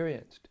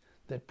experienced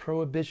that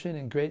prohibition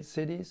in great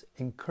cities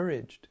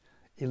encouraged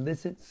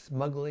illicit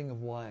smuggling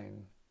of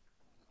wine.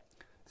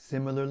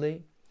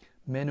 Similarly,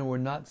 men who are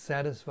not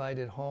satisfied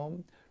at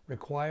home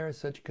require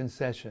such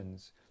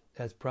concessions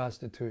as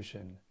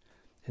prostitution,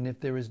 and if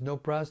there is no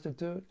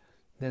prostitute,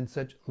 then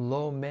such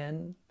low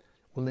men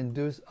will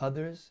induce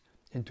others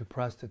into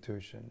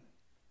prostitution.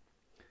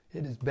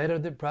 It is better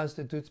that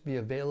prostitutes be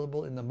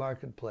available in the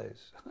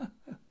marketplace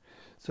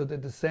so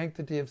that the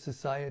sanctity of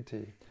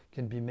society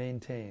can be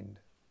maintained.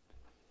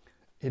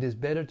 It is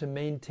better to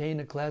maintain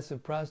a class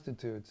of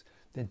prostitutes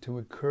than to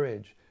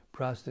encourage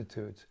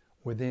prostitutes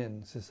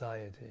within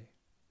society.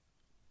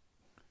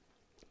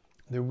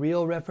 The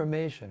real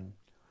reformation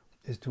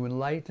is to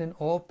enlighten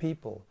all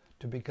people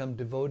to become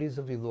devotees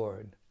of the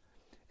Lord,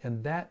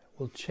 and that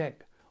will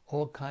check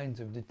all kinds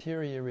of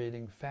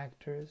deteriorating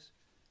factors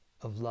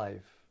of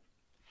life.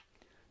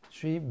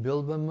 Sri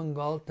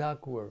Bilvamangal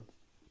Thakur,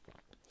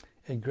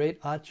 a great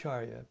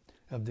acharya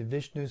of the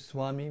Vishnu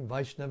Swami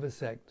Vaishnava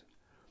sect,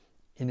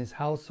 in his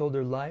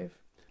householder life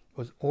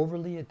was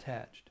overly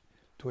attached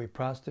to a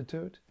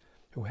prostitute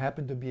who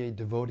happened to be a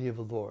devotee of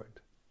the Lord.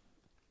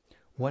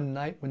 One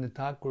night when the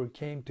Thakur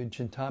came to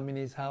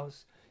Chintamani's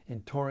house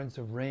in torrents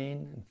of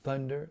rain and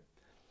thunder,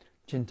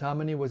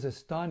 Chintamani was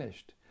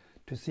astonished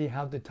to see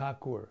how the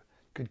Thakur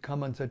could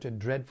come on such a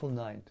dreadful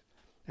night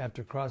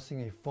after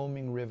crossing a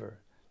foaming river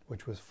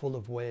which was full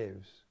of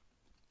waves.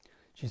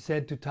 She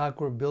said to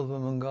Thakur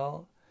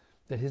Bilvamangal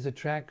that his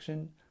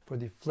attraction for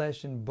the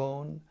flesh and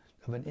bone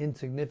of an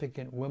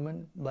insignificant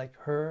woman like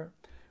her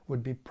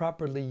would be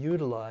properly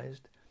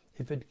utilized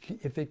if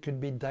it could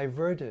be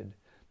diverted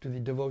to the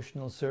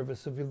devotional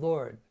service of the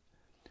Lord,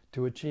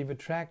 to achieve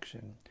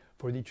attraction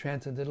for the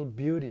transcendental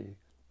beauty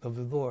of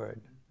the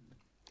Lord.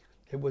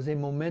 It was a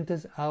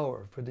momentous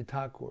hour for the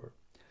Thakur,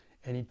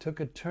 and he took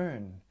a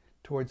turn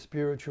towards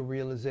spiritual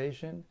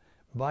realization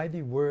by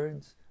the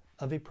words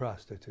of a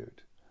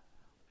prostitute.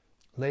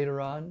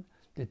 Later on,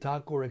 the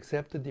Thakur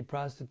accepted the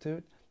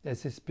prostitute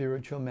as his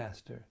spiritual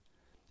master,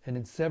 and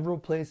in several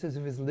places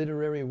of his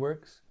literary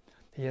works,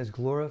 he has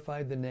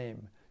glorified the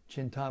name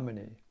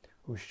Chintamani,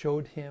 who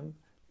showed him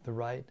the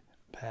right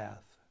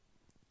path.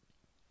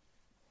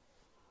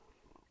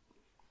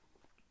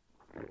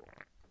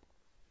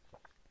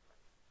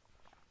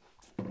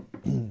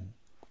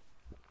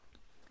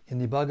 In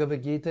the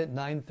Bhagavad Gita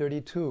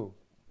 9:32,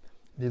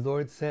 the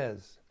Lord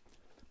says,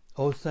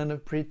 O son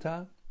of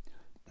Pritha,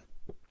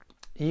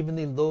 even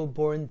the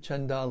low-born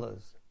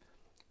Chandalas,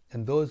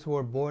 and those who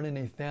are born in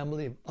a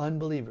family of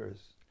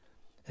unbelievers,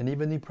 and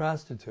even the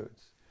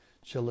prostitutes,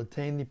 shall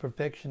attain the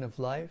perfection of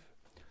life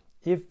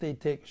if they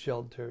take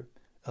shelter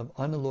of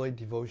unalloyed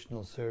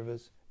devotional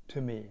service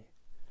to me,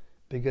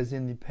 because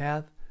in the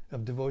path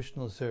of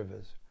devotional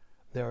service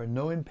there are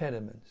no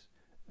impediments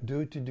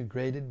due to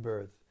degraded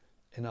birth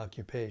and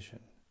occupation.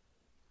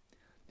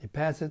 The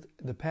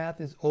path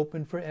is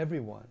open for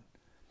everyone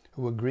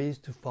who agrees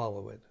to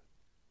follow it.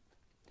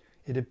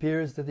 It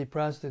appears that the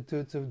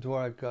prostitutes of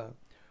Dwarka,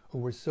 who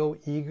were so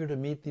eager to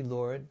meet the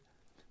Lord,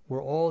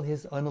 were all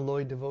his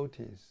unalloyed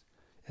devotees,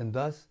 and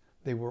thus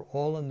they were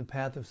all on the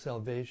path of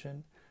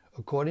salvation,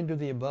 according to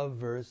the above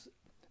verse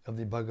of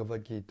the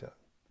Bhagavad Gita.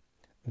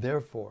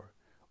 Therefore,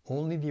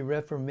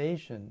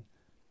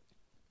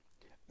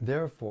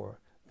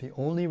 the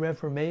only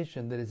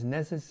reformation that is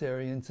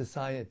necessary in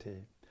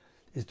society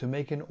is to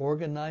make an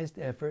organized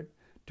effort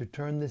to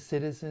turn the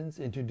citizens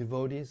into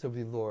devotees of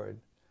the Lord,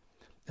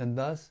 and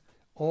thus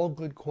all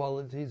good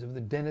qualities of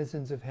the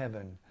denizens of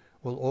heaven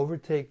will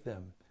overtake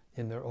them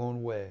in their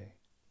own way.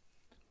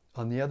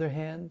 On the other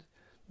hand,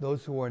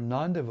 those who are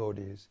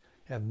non-devotees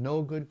have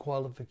no good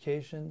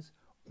qualifications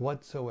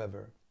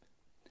whatsoever,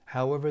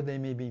 however they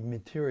may be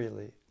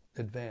materially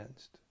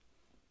advanced.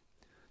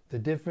 The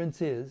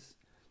difference is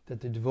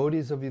that the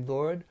devotees of the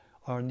Lord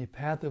are on the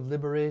path of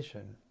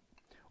liberation,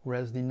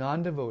 whereas the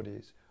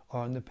non-devotees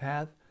are on the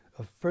path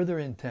of further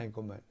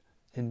entanglement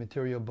in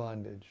material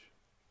bondage.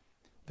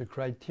 The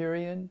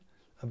criterion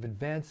of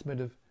advancement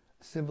of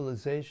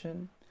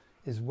civilization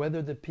is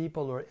whether the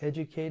people are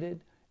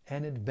educated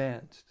and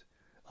advanced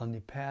on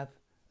the path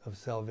of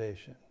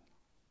salvation.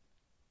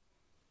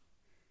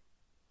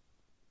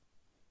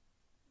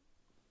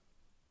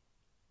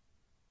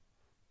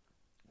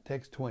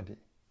 Text 20.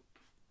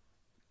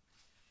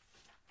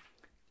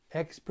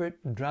 Expert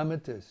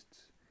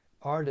dramatists,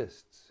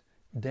 artists,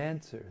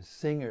 dancers,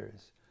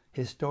 singers,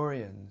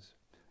 historians,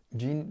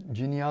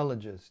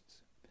 genealogists,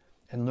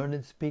 and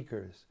learned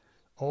speakers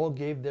all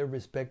gave their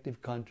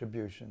respective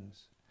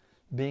contributions,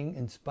 being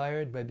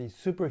inspired by the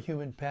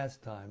superhuman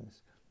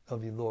pastimes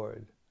of the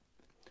Lord.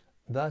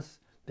 Thus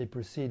they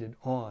proceeded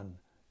on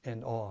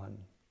and on.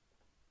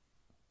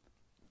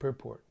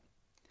 Purport.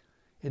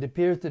 It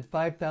appears that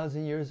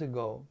 5,000 years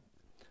ago,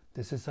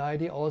 the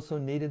society also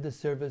needed the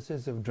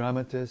services of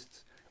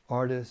dramatists,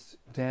 artists,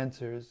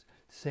 dancers,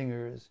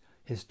 singers,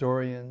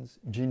 historians,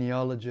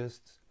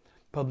 genealogists,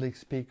 public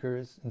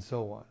speakers, and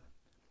so on.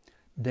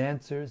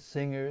 Dancers,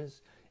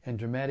 singers, and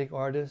dramatic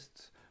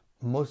artists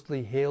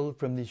mostly hailed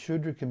from the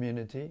Shudra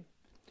community,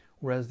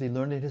 whereas the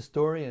learned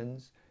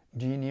historians,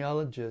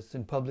 genealogists,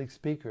 and public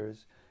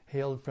speakers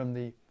hailed from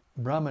the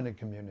Brahmana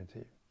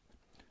community.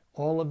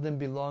 All of them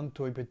belonged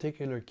to a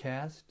particular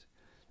caste,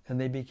 and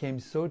they became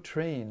so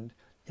trained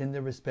in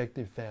their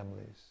respective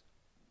families.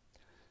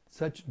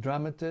 Such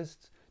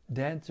dramatists,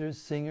 dancers,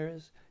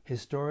 singers,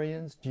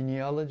 historians,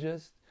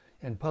 genealogists,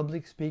 and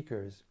public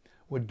speakers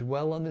would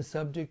dwell on the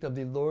subject of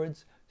the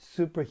Lord's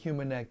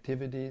superhuman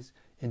activities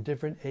in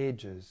different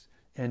ages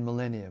and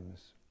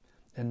millenniums,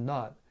 and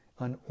not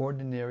on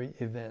ordinary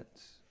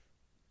events.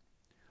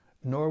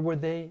 Nor were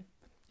they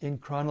in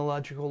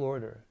chronological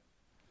order.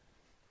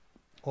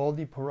 All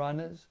the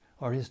Puranas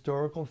are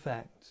historical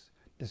facts,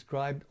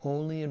 described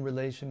only in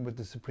relation with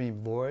the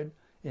Supreme Lord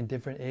in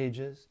different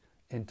ages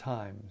and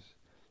times,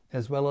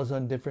 as well as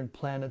on different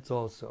planets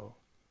also.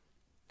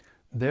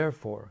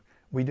 Therefore,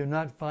 we do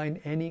not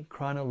find any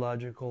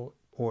chronological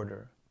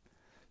order.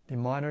 The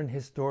modern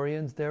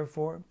historians,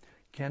 therefore,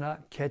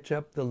 cannot catch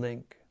up the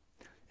link,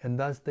 and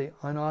thus they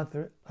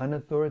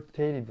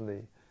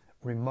unauthoritatively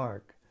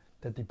remark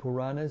that the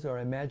Puranas are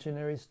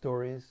imaginary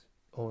stories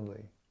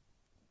only.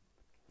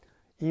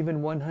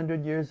 Even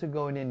 100 years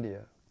ago in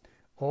India,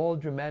 all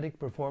dramatic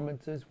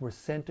performances were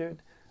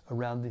centered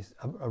around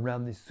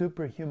the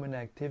superhuman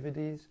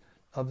activities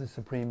of the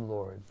Supreme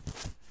Lord.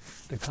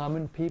 The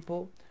common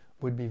people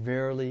would be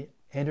verily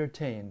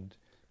entertained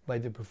by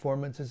the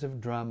performances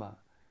of drama,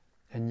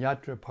 and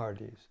yatra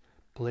parties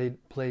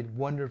played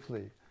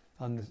wonderfully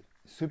on the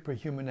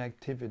superhuman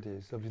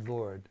activities of the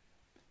Lord.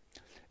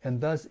 And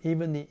thus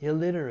even the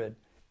illiterate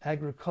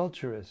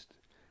agriculturist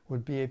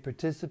would be a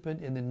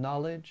participant in the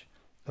knowledge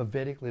of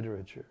Vedic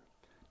literature,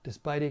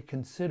 despite a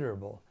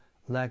considerable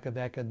lack of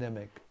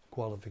academic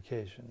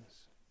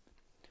qualifications.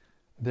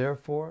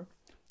 Therefore,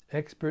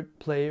 expert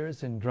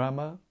players in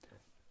drama,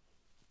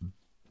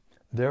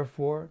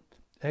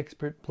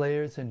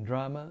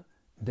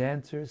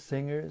 dancers,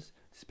 singers,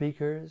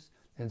 speakers,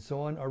 and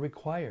so on are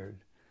required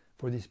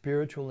for the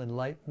spiritual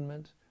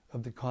enlightenment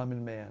of the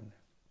common man.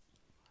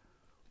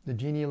 The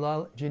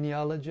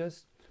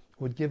genealogist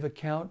would give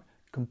account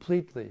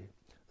completely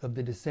of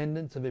the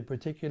descendants of a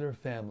particular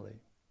family.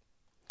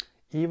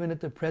 Even at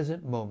the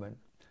present moment,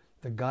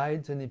 the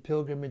guides in the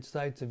pilgrimage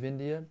sites of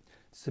India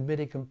submit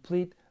a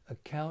complete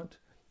account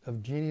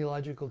of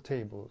genealogical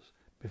tables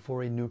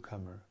before a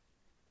newcomer.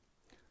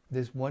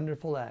 This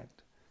wonderful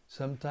act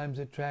sometimes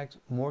attracts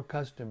more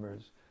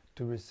customers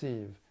to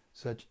receive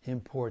such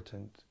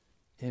important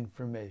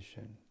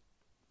information.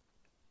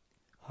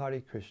 Hare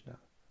Krishna.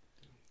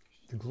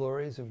 The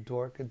glories of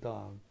Dwarka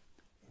Dham,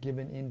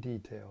 given in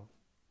detail.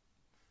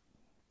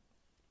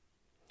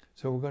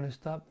 So we're going to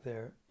stop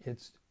there.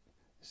 It's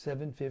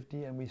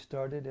 7:50 and we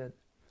started at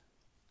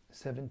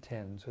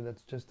 7:10, so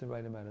that's just the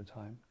right amount of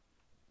time.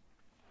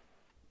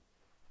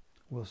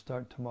 We'll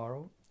start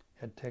tomorrow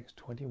at text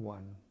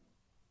 21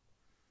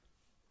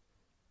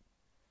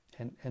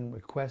 and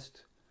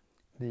request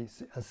the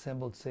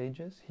assembled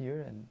sages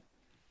here and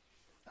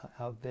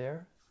out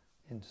there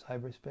in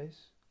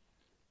cyberspace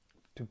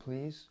to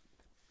please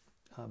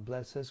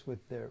bless us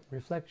with their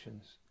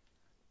reflections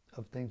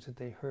of things that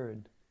they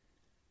heard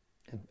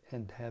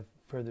and have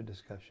further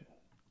discussion.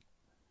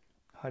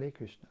 Hare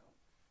Krishna.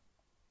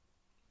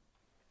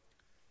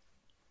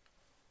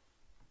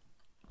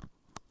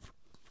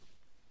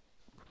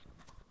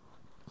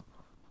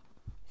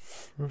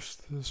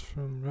 First is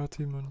from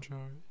Rati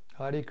Manjari.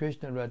 Hare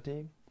Krishna,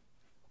 Rati.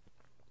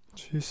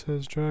 She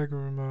says, Jai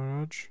Guru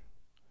Maharaj,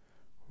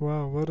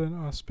 wow, what an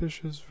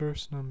auspicious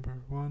verse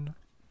number,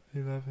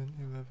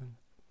 1:11:11.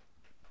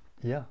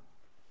 Yeah.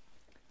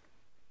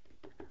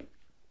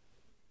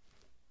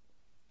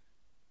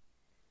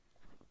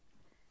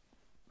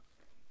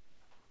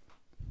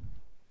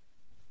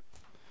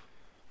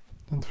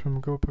 And from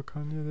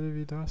Gopakanya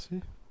Devi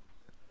Dasi.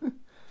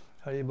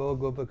 Haribol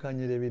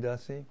Gopakanya Devi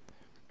Dasi.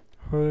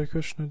 Hare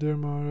Krishna, dear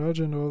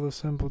Maharaj, and all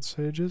assembled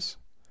sages.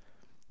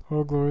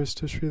 All glories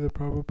to Srila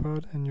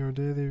Prabhupada and your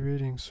daily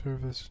reading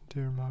service,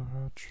 dear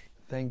Maharaj.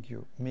 Thank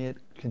you. May it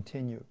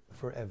continue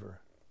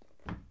forever,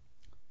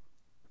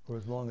 or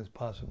as long as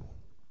possible.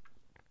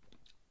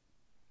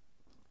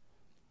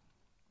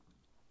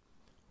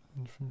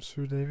 And from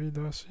Sudevi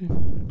Dasi.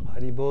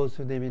 Haribol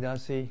Sudevi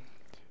Dasi.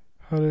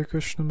 Hare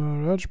Krishna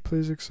Maharaj,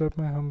 please accept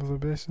my humble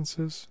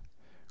obeisances.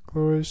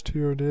 Glories to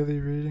your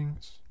daily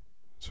readings.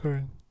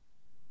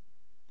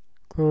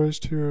 Glories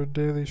to your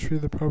daily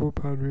Srila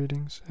Prabhupada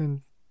readings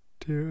and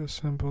dear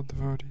assembled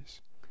devotees.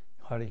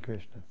 Hare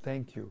Krishna.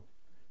 Thank you.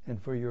 And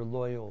for your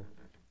loyal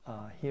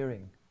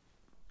hearing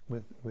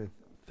with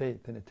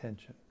faith and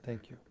attention.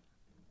 Thank you.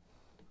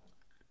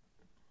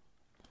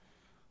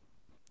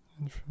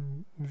 And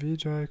from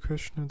Vijay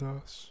Krishna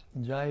Das.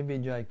 Jai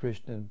Vijay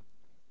Krishna.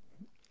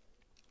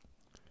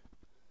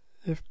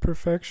 If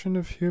perfection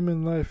of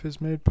human life is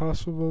made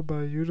possible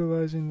by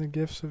utilizing the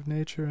gifts of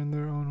nature in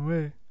their own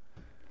way,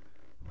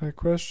 my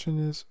question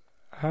is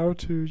how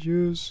to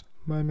use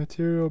my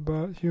material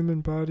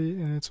human body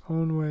in its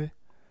own way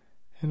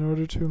in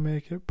order to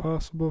make it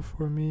possible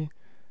for me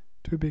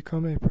to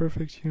become a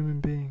perfect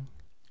human being.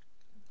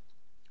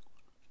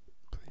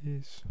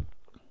 Please.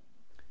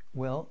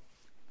 Well,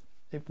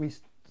 if we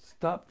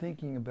stop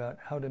thinking about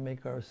how to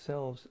make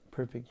ourselves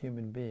perfect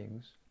human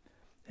beings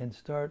and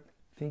start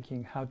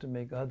thinking how to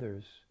make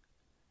others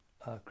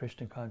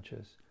Krishna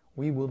conscious,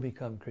 we will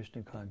become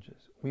Krishna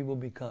conscious. We will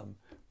become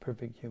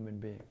perfect human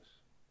beings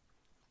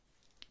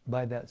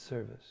by that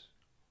service.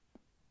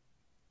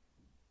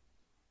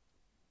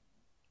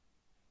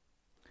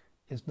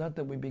 It's not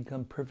that we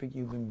become perfect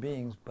human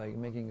beings by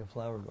making a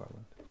flower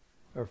garland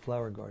or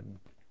flower garden,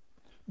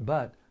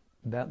 but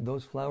that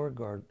those flower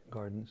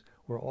gardens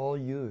were all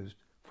used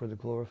for the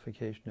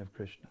glorification of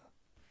Krishna.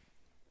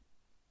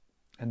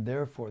 And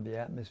therefore the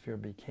atmosphere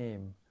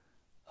became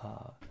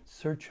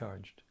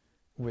surcharged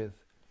with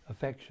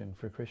affection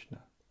for Krishna.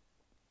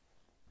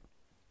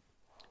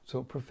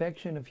 So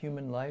perfection of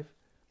human life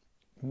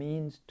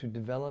means to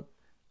develop,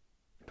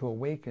 to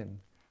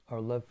awaken our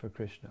love for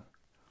Krishna.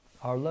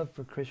 Our love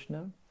for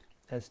Krishna,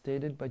 as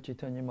stated by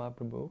Chaitanya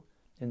Mahaprabhu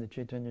in the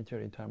Chaitanya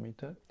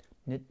Charitamrita,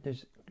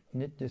 Nitya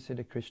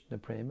Siddha Krishna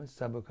Prema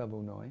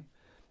Sabukabunoi,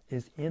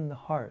 is in the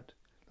heart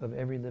of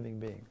every living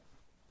being.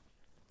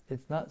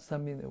 It's not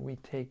something that we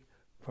take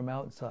from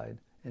outside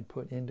and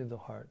put into the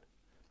heart.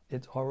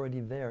 It's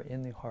already there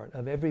in the heart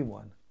of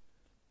everyone,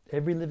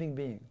 every living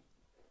being.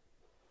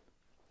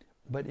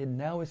 But it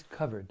now is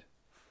covered,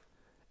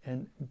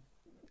 and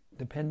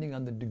depending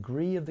on the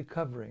degree of the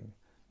covering,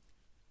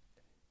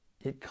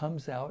 it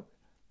comes out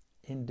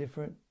in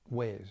different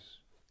ways,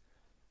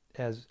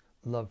 as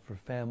love for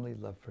family,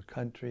 love for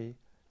country,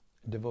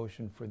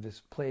 devotion for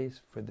this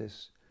place, for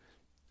this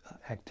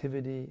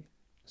activity,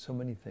 so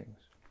many things.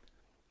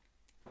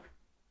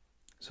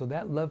 So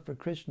that love for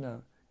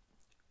Krishna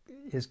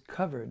is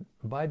covered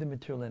by the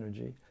material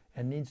energy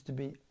and needs to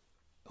be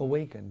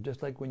awakened.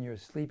 Just like when you're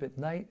asleep at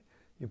night,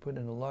 you put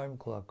an alarm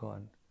clock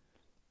on.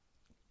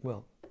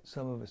 Well,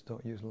 some of us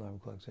don't use alarm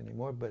clocks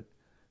anymore, but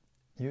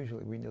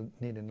usually we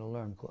need an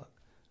alarm clock.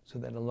 So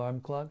that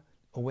alarm clock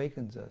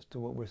awakens us to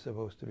what we're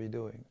supposed to be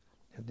doing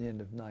at the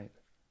end of night,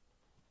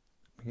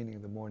 beginning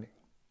of the morning.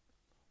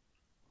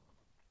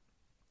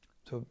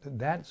 So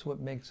that's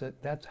what makes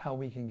it, that's how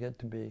we can get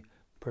to be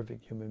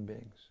perfect human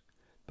beings.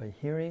 By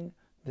hearing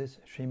this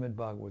Srimad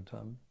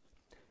Bhagavatam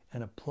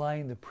and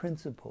applying the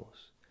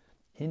principles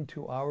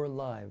into our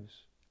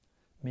lives,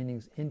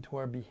 meaning into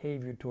our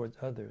behavior towards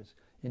others,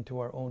 into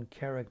our own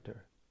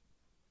character.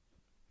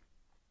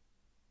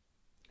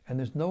 And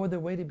there's no other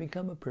way to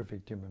become a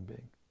perfect human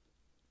being.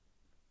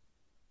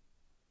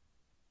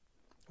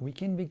 We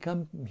can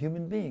become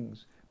human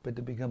beings, but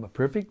to become a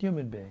perfect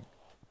human being,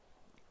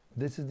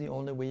 this is the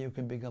only way you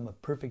can become a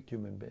perfect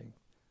human being.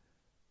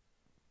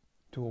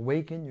 To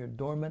awaken your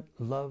dormant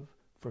love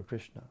for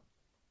Krishna.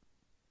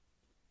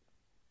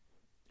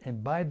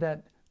 And by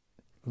that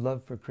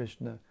love for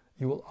Krishna,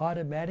 you will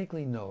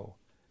automatically know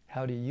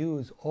how to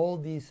use all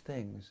these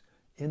things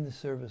in the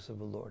service of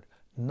the Lord,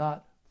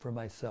 not for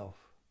myself.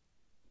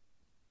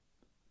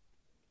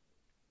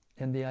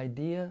 And the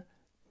idea,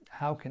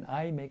 how can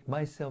I make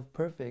myself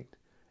perfect,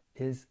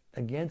 is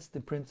against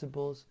the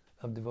principles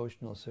of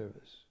devotional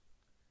service.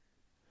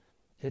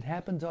 It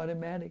happens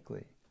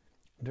automatically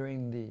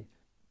during the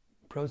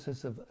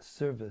process of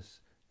service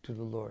to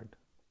the Lord.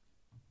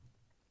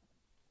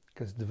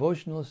 Because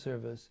devotional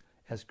service,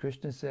 as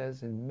Krishna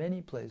says in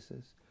many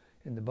places,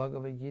 in the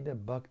Bhagavad Gita,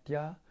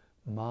 bhaktya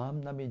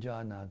Mam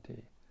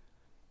namijanati.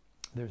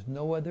 There's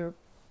no other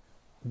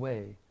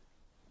way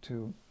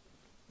to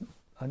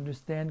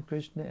understand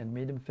Krishna and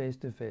meet him face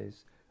to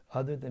face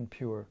other than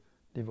pure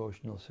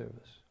devotional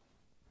service.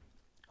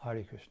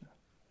 Hare Krishna.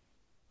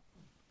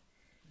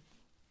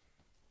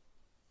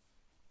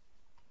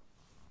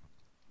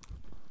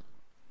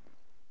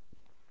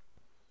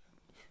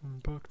 From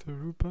Bhakta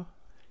Rupa.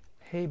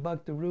 Hey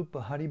Bhakta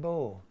Rupa,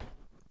 Haribol.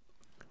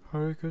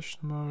 Hare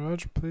Krishna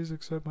Maharaj, please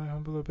accept my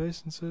humble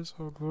obeisances.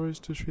 All glories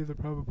to Srila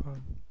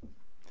Prabhupada.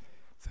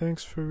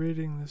 Thanks for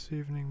reading this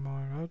evening,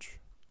 Maharaj.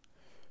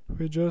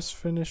 We just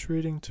finished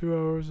reading 2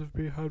 hours of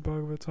Brihad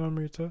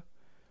Bhagavatamrita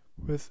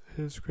with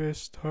His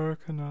Grace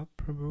Tarakanath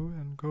Prabhu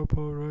and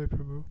Gopal Roy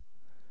Prabhu.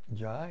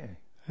 Jai.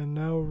 And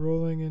now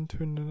rolling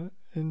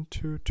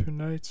into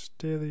tonight's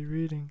daily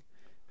reading,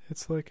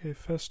 it's like a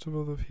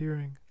festival of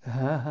hearing.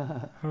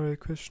 Hare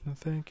Krishna,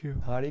 thank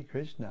you. Hare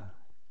Krishna,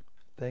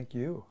 thank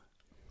you.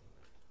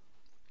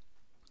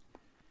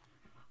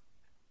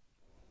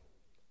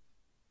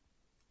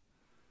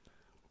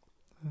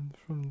 And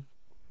from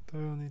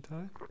Dayal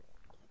Nitai.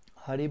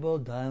 Haribol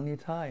Dayal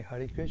Nitai,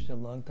 Hare Krishna,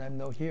 long time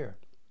no hear.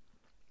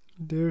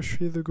 Dear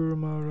Srila Guru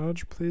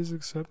Maharaj, please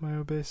accept my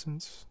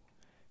obeisance.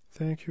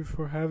 Thank you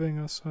for having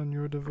us on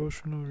your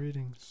devotional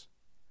readings.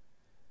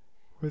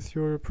 With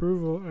your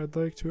approval, I'd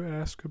like to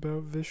ask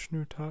about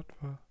Vishnu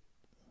Tattva.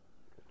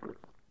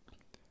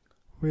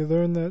 We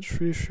learn that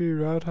Sri Sri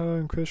Radha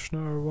and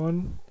Krishna are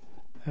one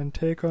and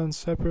take on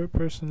separate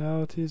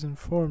personalities and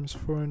forms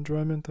for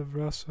enjoyment of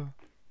rasa.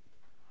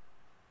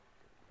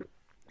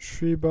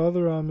 Sri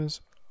Balaram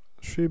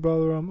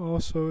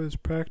also is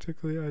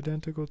practically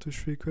identical to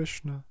Sri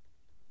Krishna.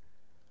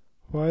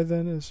 Why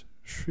then is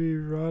Sri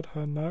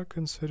Radha not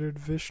considered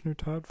Vishnu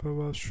Tattva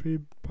while Sri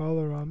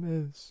Balaram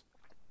is?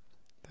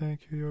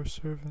 Thank you, your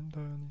servant,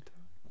 Dayanita.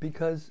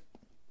 Because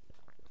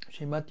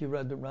Srimati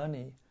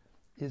Radharani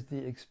is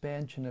the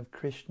expansion of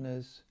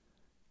Krishna's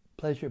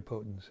pleasure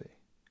potency.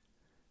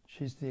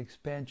 She's the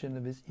expansion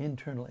of his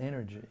internal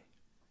energy.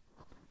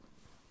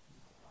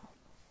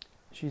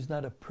 She's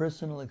not a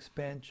personal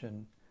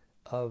expansion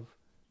of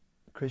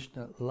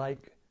Krishna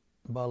like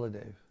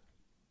Baladev.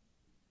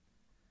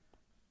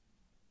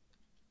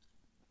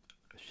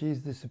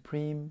 She's the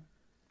supreme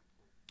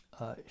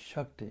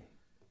Shakti,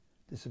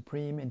 the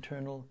supreme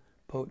internal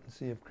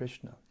potency of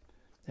Krishna.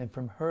 And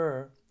from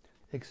her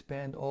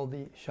expand all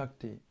the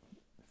Shakti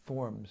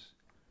forms,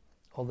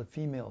 all the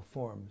female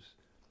forms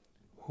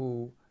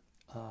who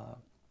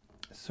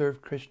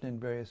serve Krishna in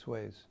various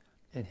ways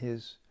in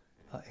his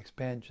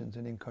expansions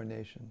and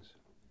incarnations.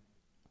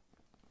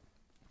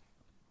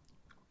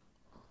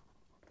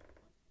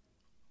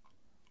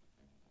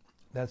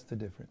 That's the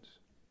difference.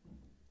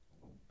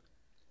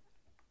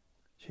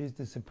 She's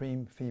the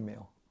supreme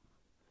female.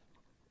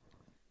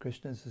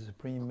 Krishna is the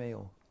supreme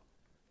male.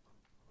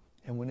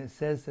 And when it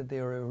says that they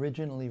are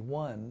originally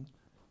one,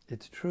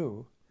 it's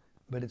true,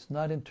 but it's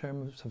not in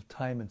terms of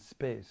time and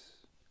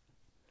space.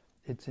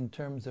 It's in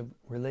terms of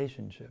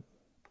relationship.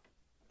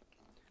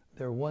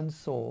 They're one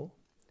soul,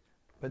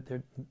 but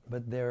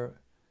they're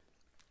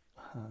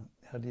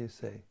how do you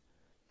say?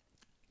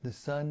 The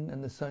sun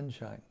and the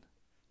sunshine.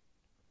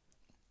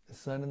 The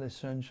sun and the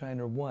sunshine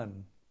are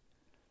one,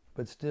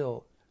 but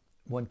still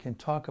one can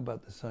talk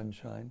about the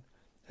sunshine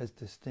as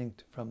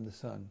distinct from the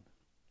sun.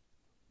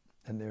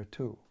 And they're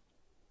two.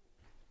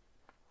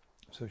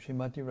 So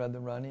Srimati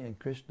Radharani and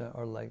Krishna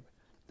are like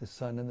the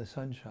sun and the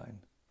sunshine,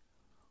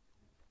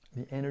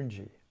 the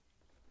energy.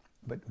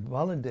 But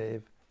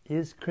Baladev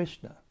is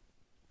Krishna,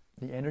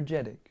 the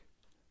energetic,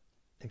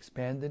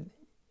 expanded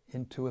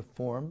into a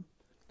form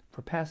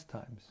for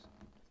pastimes,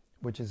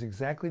 which is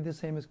exactly the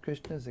same as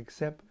Krishna's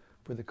except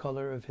for the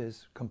color of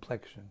his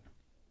complexion.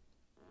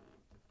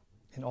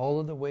 In all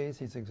of the ways,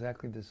 he's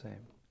exactly the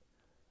same.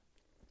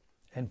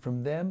 And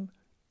from them,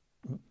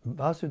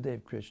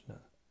 Vasudev Krishna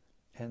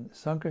and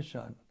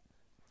Sankarshan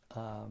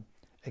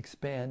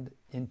expand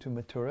into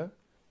Mathura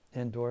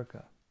and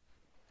Dwarka.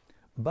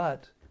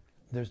 But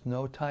there's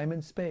no time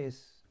and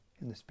space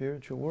in the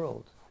spiritual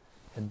world,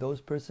 and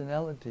those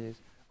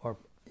personalities are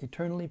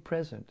eternally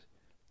present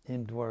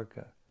in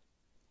Dwarka,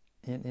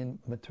 in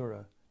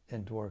Mathura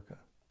and Dwarka.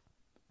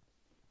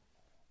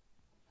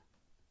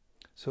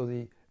 So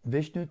the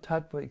Vishnu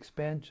Tattva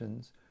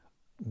expansions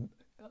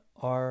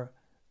are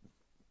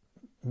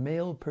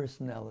male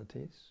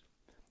personalities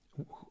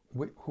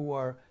who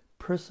are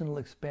personal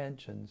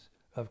expansions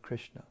of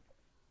Krishna.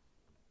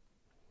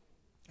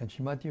 And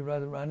Srimati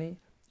Radharani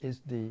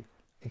is the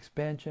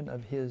expansion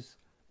of his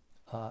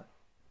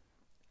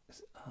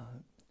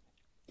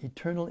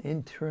eternal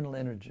internal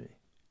energy,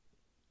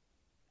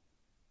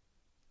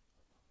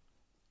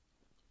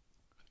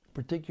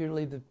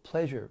 particularly the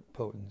pleasure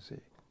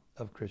potency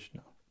of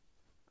Krishna.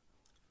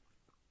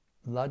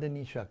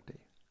 Ladani Shakti.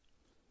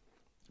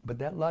 But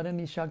that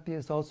Ladani Shakti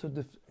is also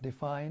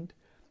defined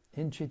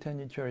in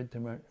Chaitanya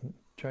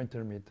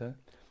Charitamrita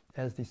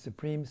as the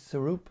supreme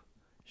Sarup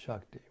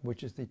Shakti,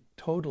 which is the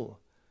total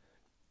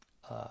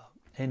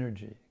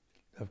energy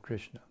of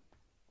Krishna.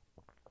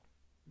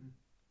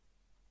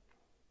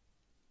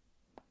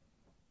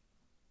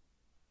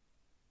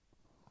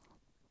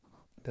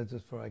 That's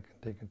as far I can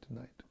take it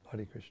tonight.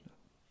 Hare Krishna.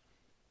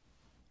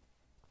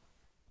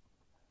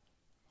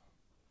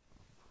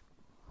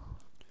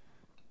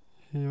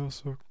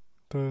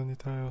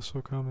 Nitai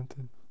also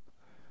commented.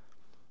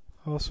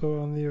 Also,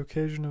 on the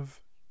occasion of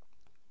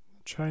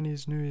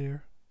Chinese New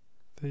Year,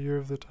 the Year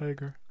of the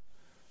Tiger,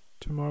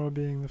 tomorrow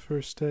being the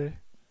first day,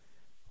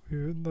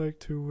 we would like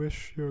to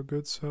wish your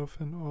good self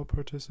and all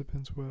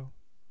participants well.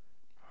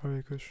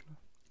 Hare Krishna.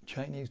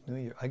 Chinese New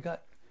Year. I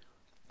got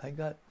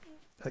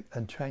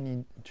a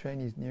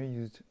Chinese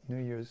New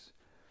Year's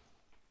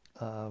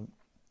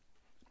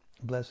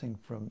blessing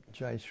from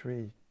Jai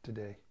Shri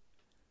today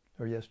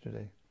or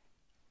yesterday.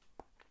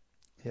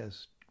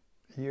 Yes,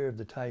 Year of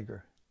the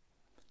Tiger.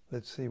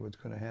 Let's see what's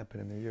going to happen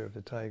in the Year of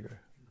the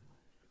Tiger.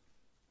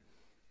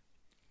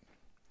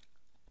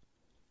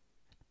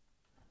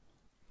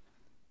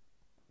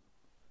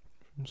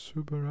 From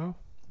Subbarao.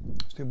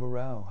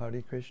 Subbarao,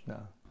 Hare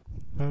Krishna.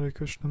 Hare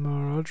Krishna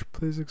Maharaj,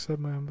 please accept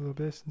my humble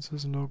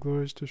obeisances and all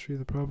glories to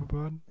Srila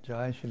Prabhupada.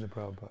 Jai Srila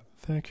Prabhupada.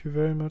 Thank you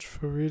very much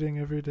for reading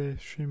every day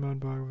Srimad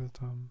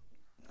Bhagavatam.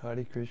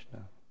 Hare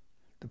Krishna.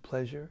 The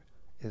pleasure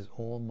is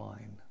all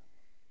mine.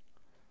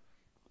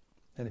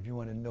 And if you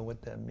want to know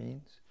what that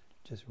means,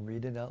 just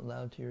read it out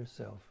loud to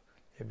yourself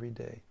every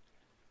day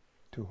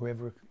to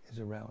whoever is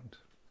around.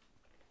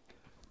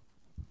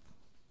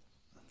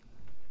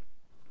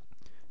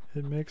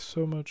 It makes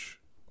so much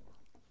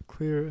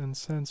clear and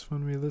sense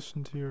when we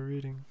listen to your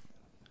reading.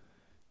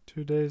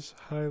 Today's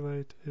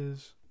highlight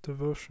is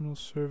devotional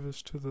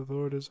service to the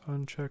Lord is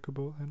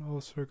uncheckable in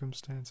all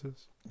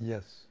circumstances.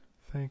 Yes.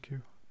 Thank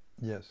you.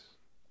 Yes.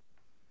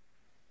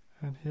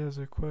 And he has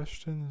a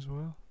question as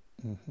well.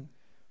 Mm-hmm.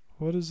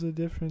 What is the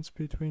difference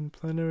between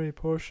plenary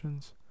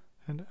portions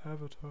and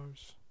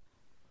avatars?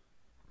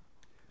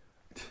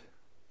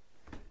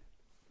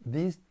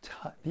 These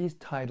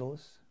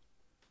titles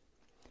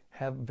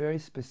have very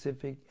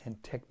specific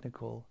and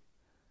technical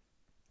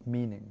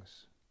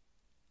meanings.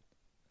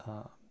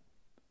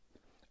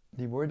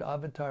 The word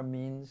avatar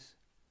means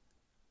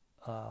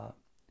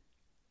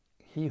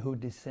he who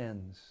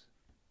descends.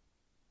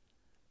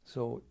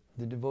 So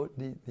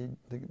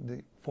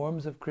the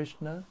forms of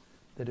Krishna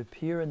that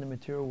appear in the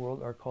material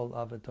world are called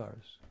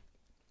avatars.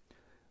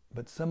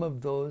 But some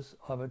of those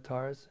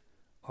avatars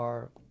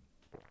are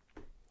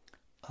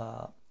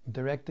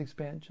direct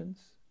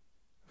expansions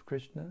of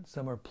Krishna.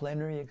 Some are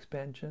plenary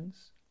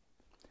expansions,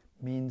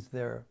 means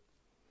they're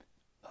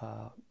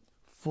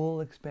full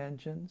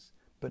expansions,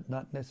 but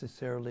not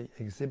necessarily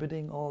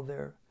exhibiting all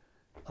their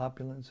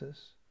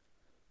opulences.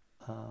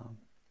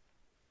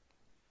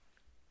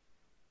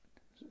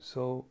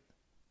 So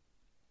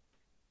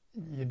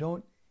you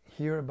don't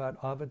hear about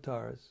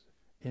avatars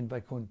in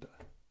Vaikuntha,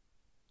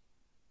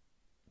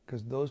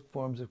 because those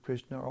forms of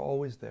Krishna are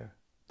always there.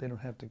 They don't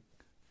have to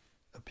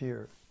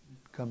appear,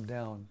 come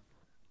down,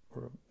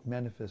 or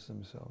manifest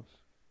themselves.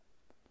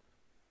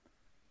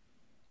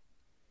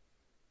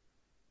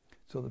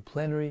 So the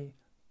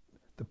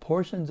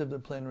portions of the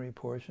plenary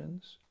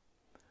portions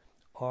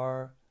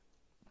are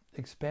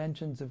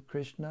expansions of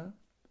Krishna,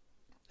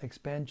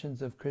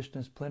 expansions of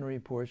Krishna's plenary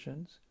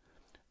portions,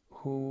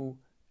 who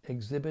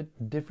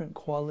exhibit different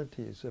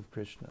qualities of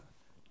Krishna,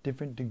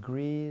 different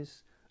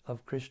degrees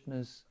of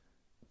Krishna's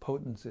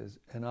potencies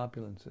and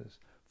opulences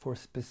for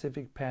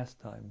specific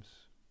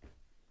pastimes.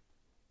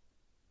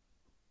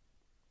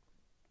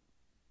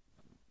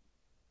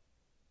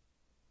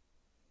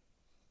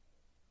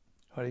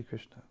 Hare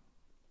Krishna.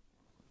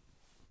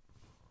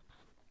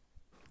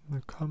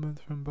 The comment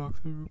from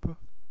Bhakti-Rupa.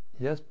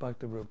 Yes,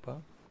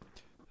 Bhakti-Rupa.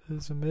 It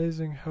is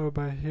amazing how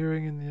by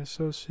hearing in the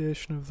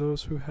association of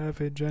those who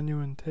have a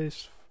genuine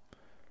taste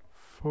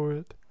for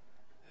it,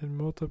 it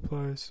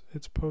multiplies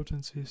its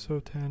potency so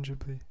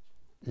tangibly.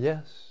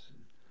 Yes,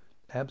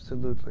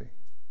 absolutely.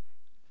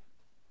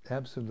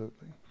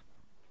 Absolutely.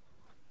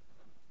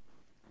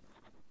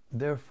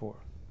 Therefore,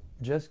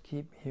 just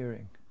keep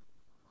hearing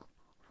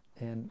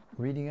and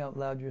reading out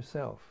loud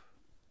yourself.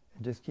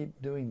 And just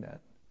keep doing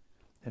that.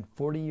 And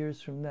 40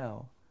 years from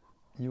now,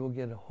 you will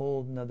get a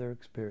whole nother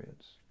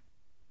experience.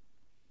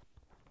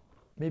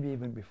 Maybe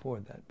even before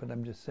that, but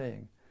I'm just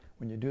saying,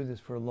 when you do this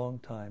for a long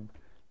time,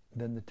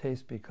 then the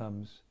taste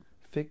becomes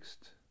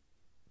fixed,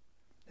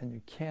 and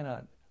you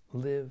cannot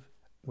live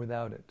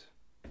without it.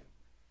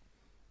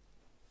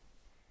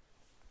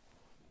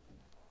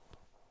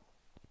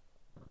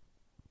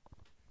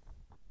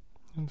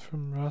 And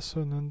from Rasa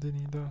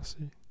Nandini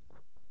Dasi.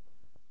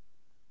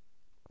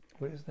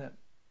 What is that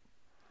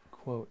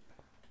quote?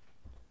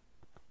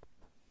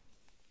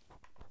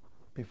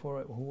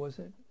 Before, who was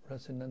it?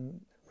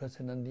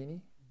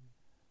 Rasanandini?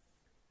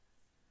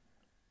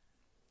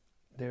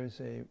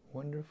 There's a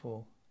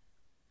wonderful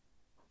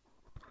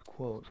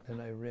quote that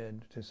I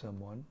read to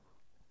someone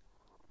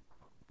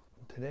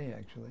today,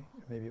 actually.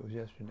 Maybe it was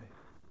yesterday.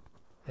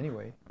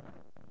 Anyway,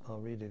 I'll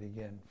read it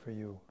again for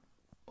you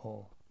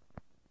all.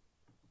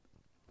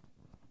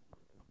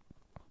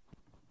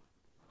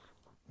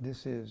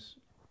 This is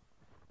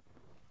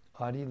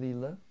Adi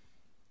Lila,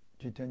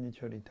 Chaitanya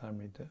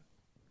Charitamrita,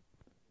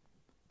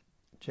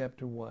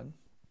 chapter 1,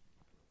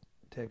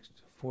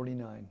 text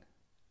 49.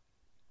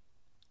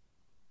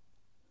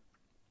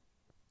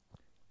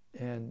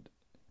 And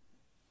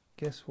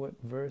guess what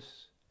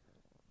verse?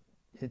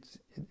 It's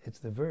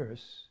the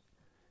verse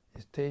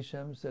is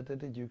Tesham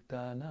Satata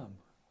Yuktanam.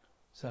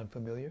 Sound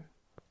familiar?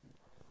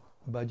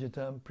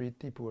 Bhajatam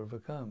Priti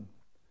Purvakam.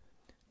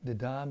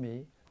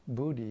 Didami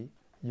Buddhi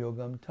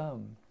Yogam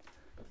Tam.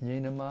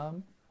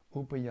 Yenamam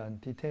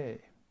Upayanti Te.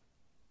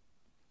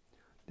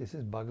 This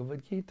is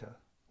Bhagavad Gita.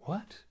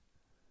 What?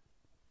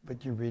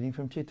 But you're reading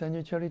from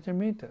Chaitanya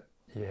Charitamrita.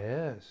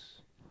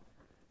 Yes.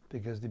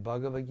 Because the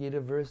Bhagavad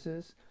Gita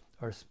verses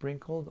are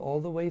sprinkled all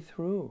the way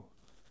through.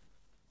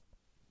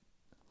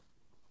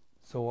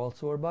 So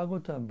also are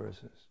Bhagavatam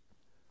verses.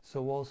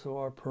 So also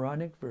are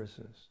Puranic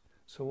verses.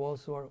 So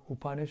also are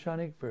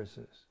Upanishadic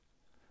verses.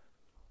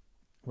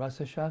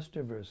 Rasa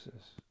Shastra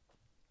verses.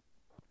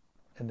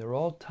 And they're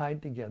all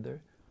tied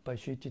together by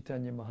Sri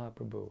Chaitanya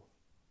Mahaprabhu.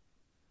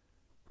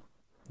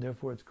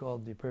 Therefore it's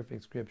called the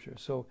perfect scripture.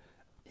 So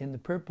in the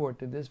purport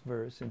to this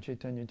verse in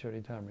Chaitanya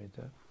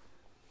Charitamrita,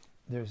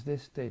 there's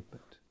this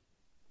statement.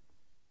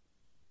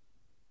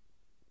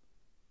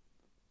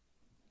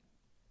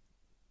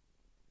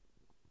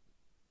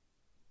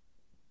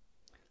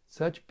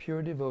 Such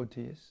pure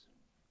devotees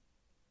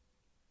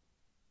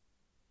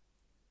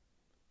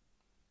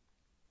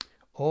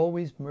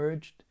always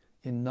merged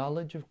in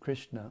knowledge of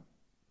Krishna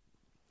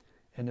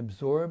and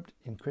absorbed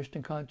in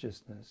Krishna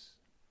consciousness,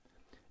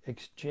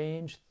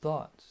 exchange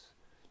thoughts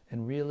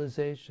and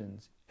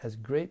realizations as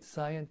great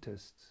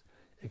scientists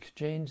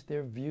exchange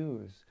their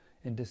views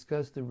and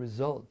discuss the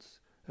results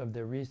of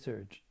their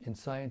research in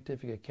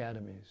scientific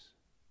academies.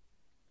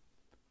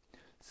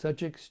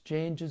 Such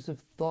exchanges of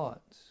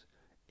thoughts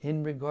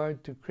in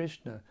regard to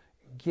Krishna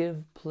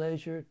give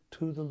pleasure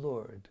to the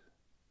Lord,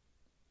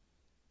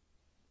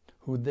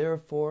 who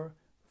therefore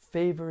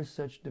favors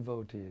such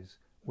devotees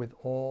with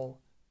all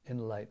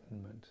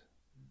enlightenment.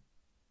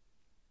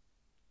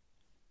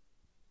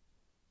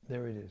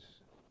 There it is,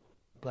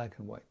 black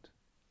and white.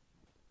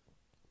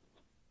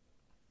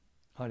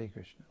 Hare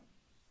Krishna.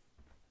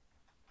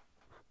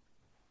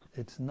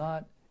 It's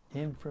not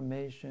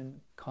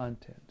information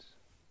content.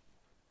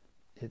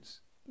 It's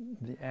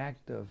the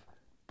act of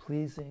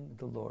pleasing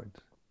the Lord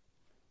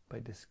by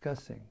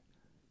discussing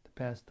the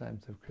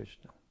pastimes of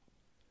Krishna.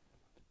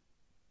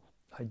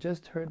 I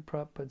just heard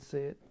Prabhupada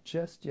say it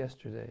just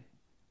yesterday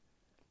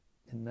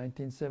in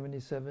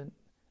 1977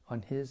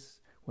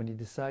 when he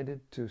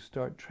decided to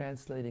start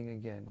translating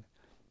again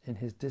in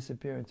his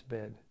disappearance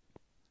bed.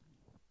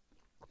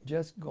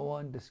 Just go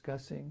on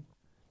discussing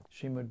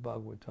Srimad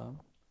Bhagavatam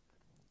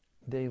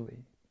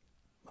daily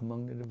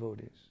among the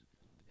devotees,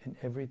 and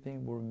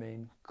everything will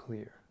remain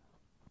clear.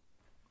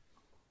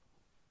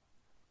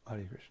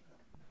 Hare Krishna.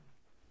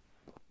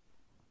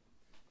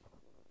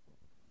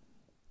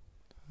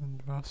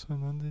 And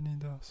Rasanandini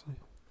Dasi.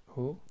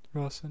 Who?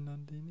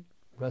 Rasanandini.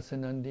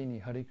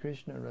 Rasanandini. Hare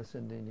Krishna,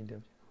 Rasanandini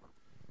Devi.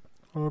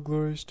 All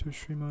glories to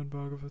Srimad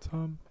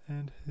Bhagavatam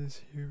and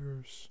his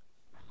hearers.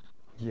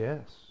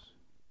 Yes.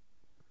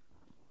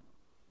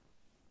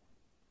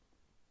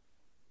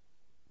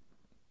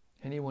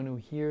 Anyone who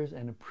hears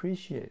and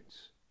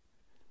appreciates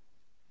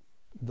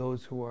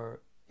those who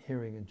are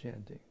hearing and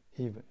chanting,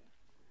 even,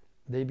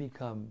 they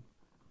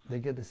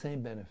get the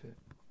same benefit.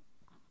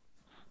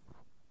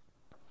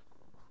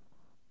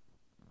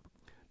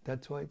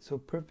 That's why it's so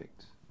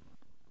perfect.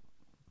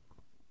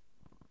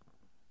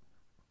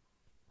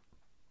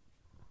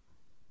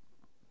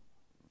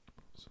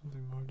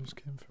 Something more just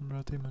came from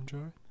Rati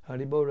Manjari.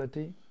 Haribo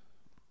Rati.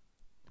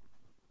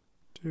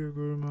 Dear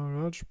Guru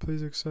Maharaj,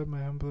 please accept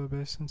my humble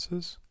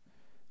obeisances.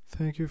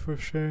 Thank you for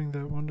sharing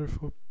that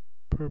wonderful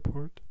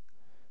purport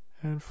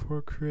and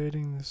for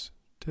creating this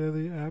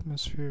daily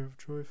atmosphere of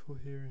joyful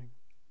hearing.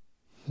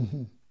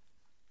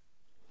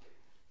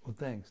 Well,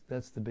 thanks.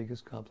 That's the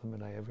biggest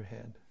compliment I ever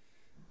had.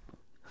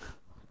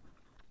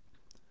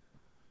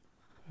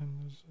 And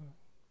there's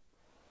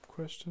a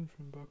question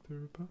from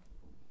Bhaktirupa.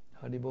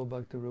 Haribo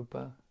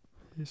Bhaktirupa.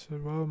 He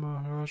said, wow,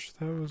 Maharaj,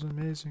 that was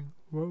amazing.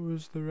 What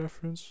was the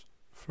reference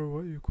for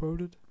what you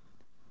quoted?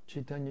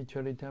 Chaitanya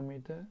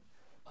Charitamrita,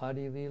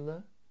 Adi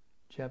Lila,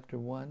 chapter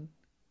 1,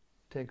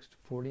 text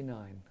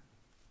 49.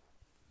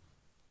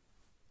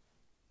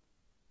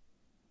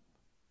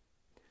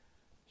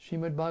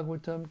 Srimad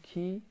Bhagavatam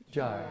ki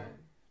jai.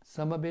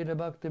 Samaveda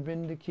Bhakta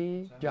Vrinda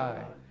ki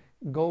jai.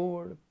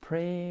 Gaur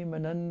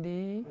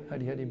Premanandi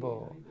Hari Hari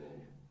Bo.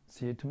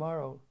 See you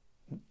tomorrow.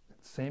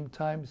 Same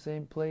time,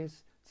 same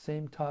place,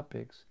 same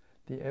topics.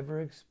 The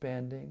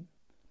ever-expanding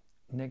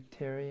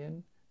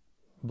nectarian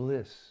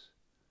bliss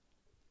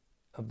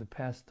of the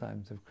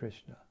pastimes of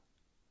Krishna.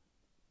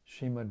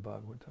 Srimad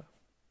Bhagavatam.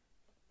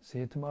 See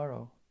you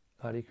tomorrow.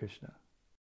 Hare Krishna.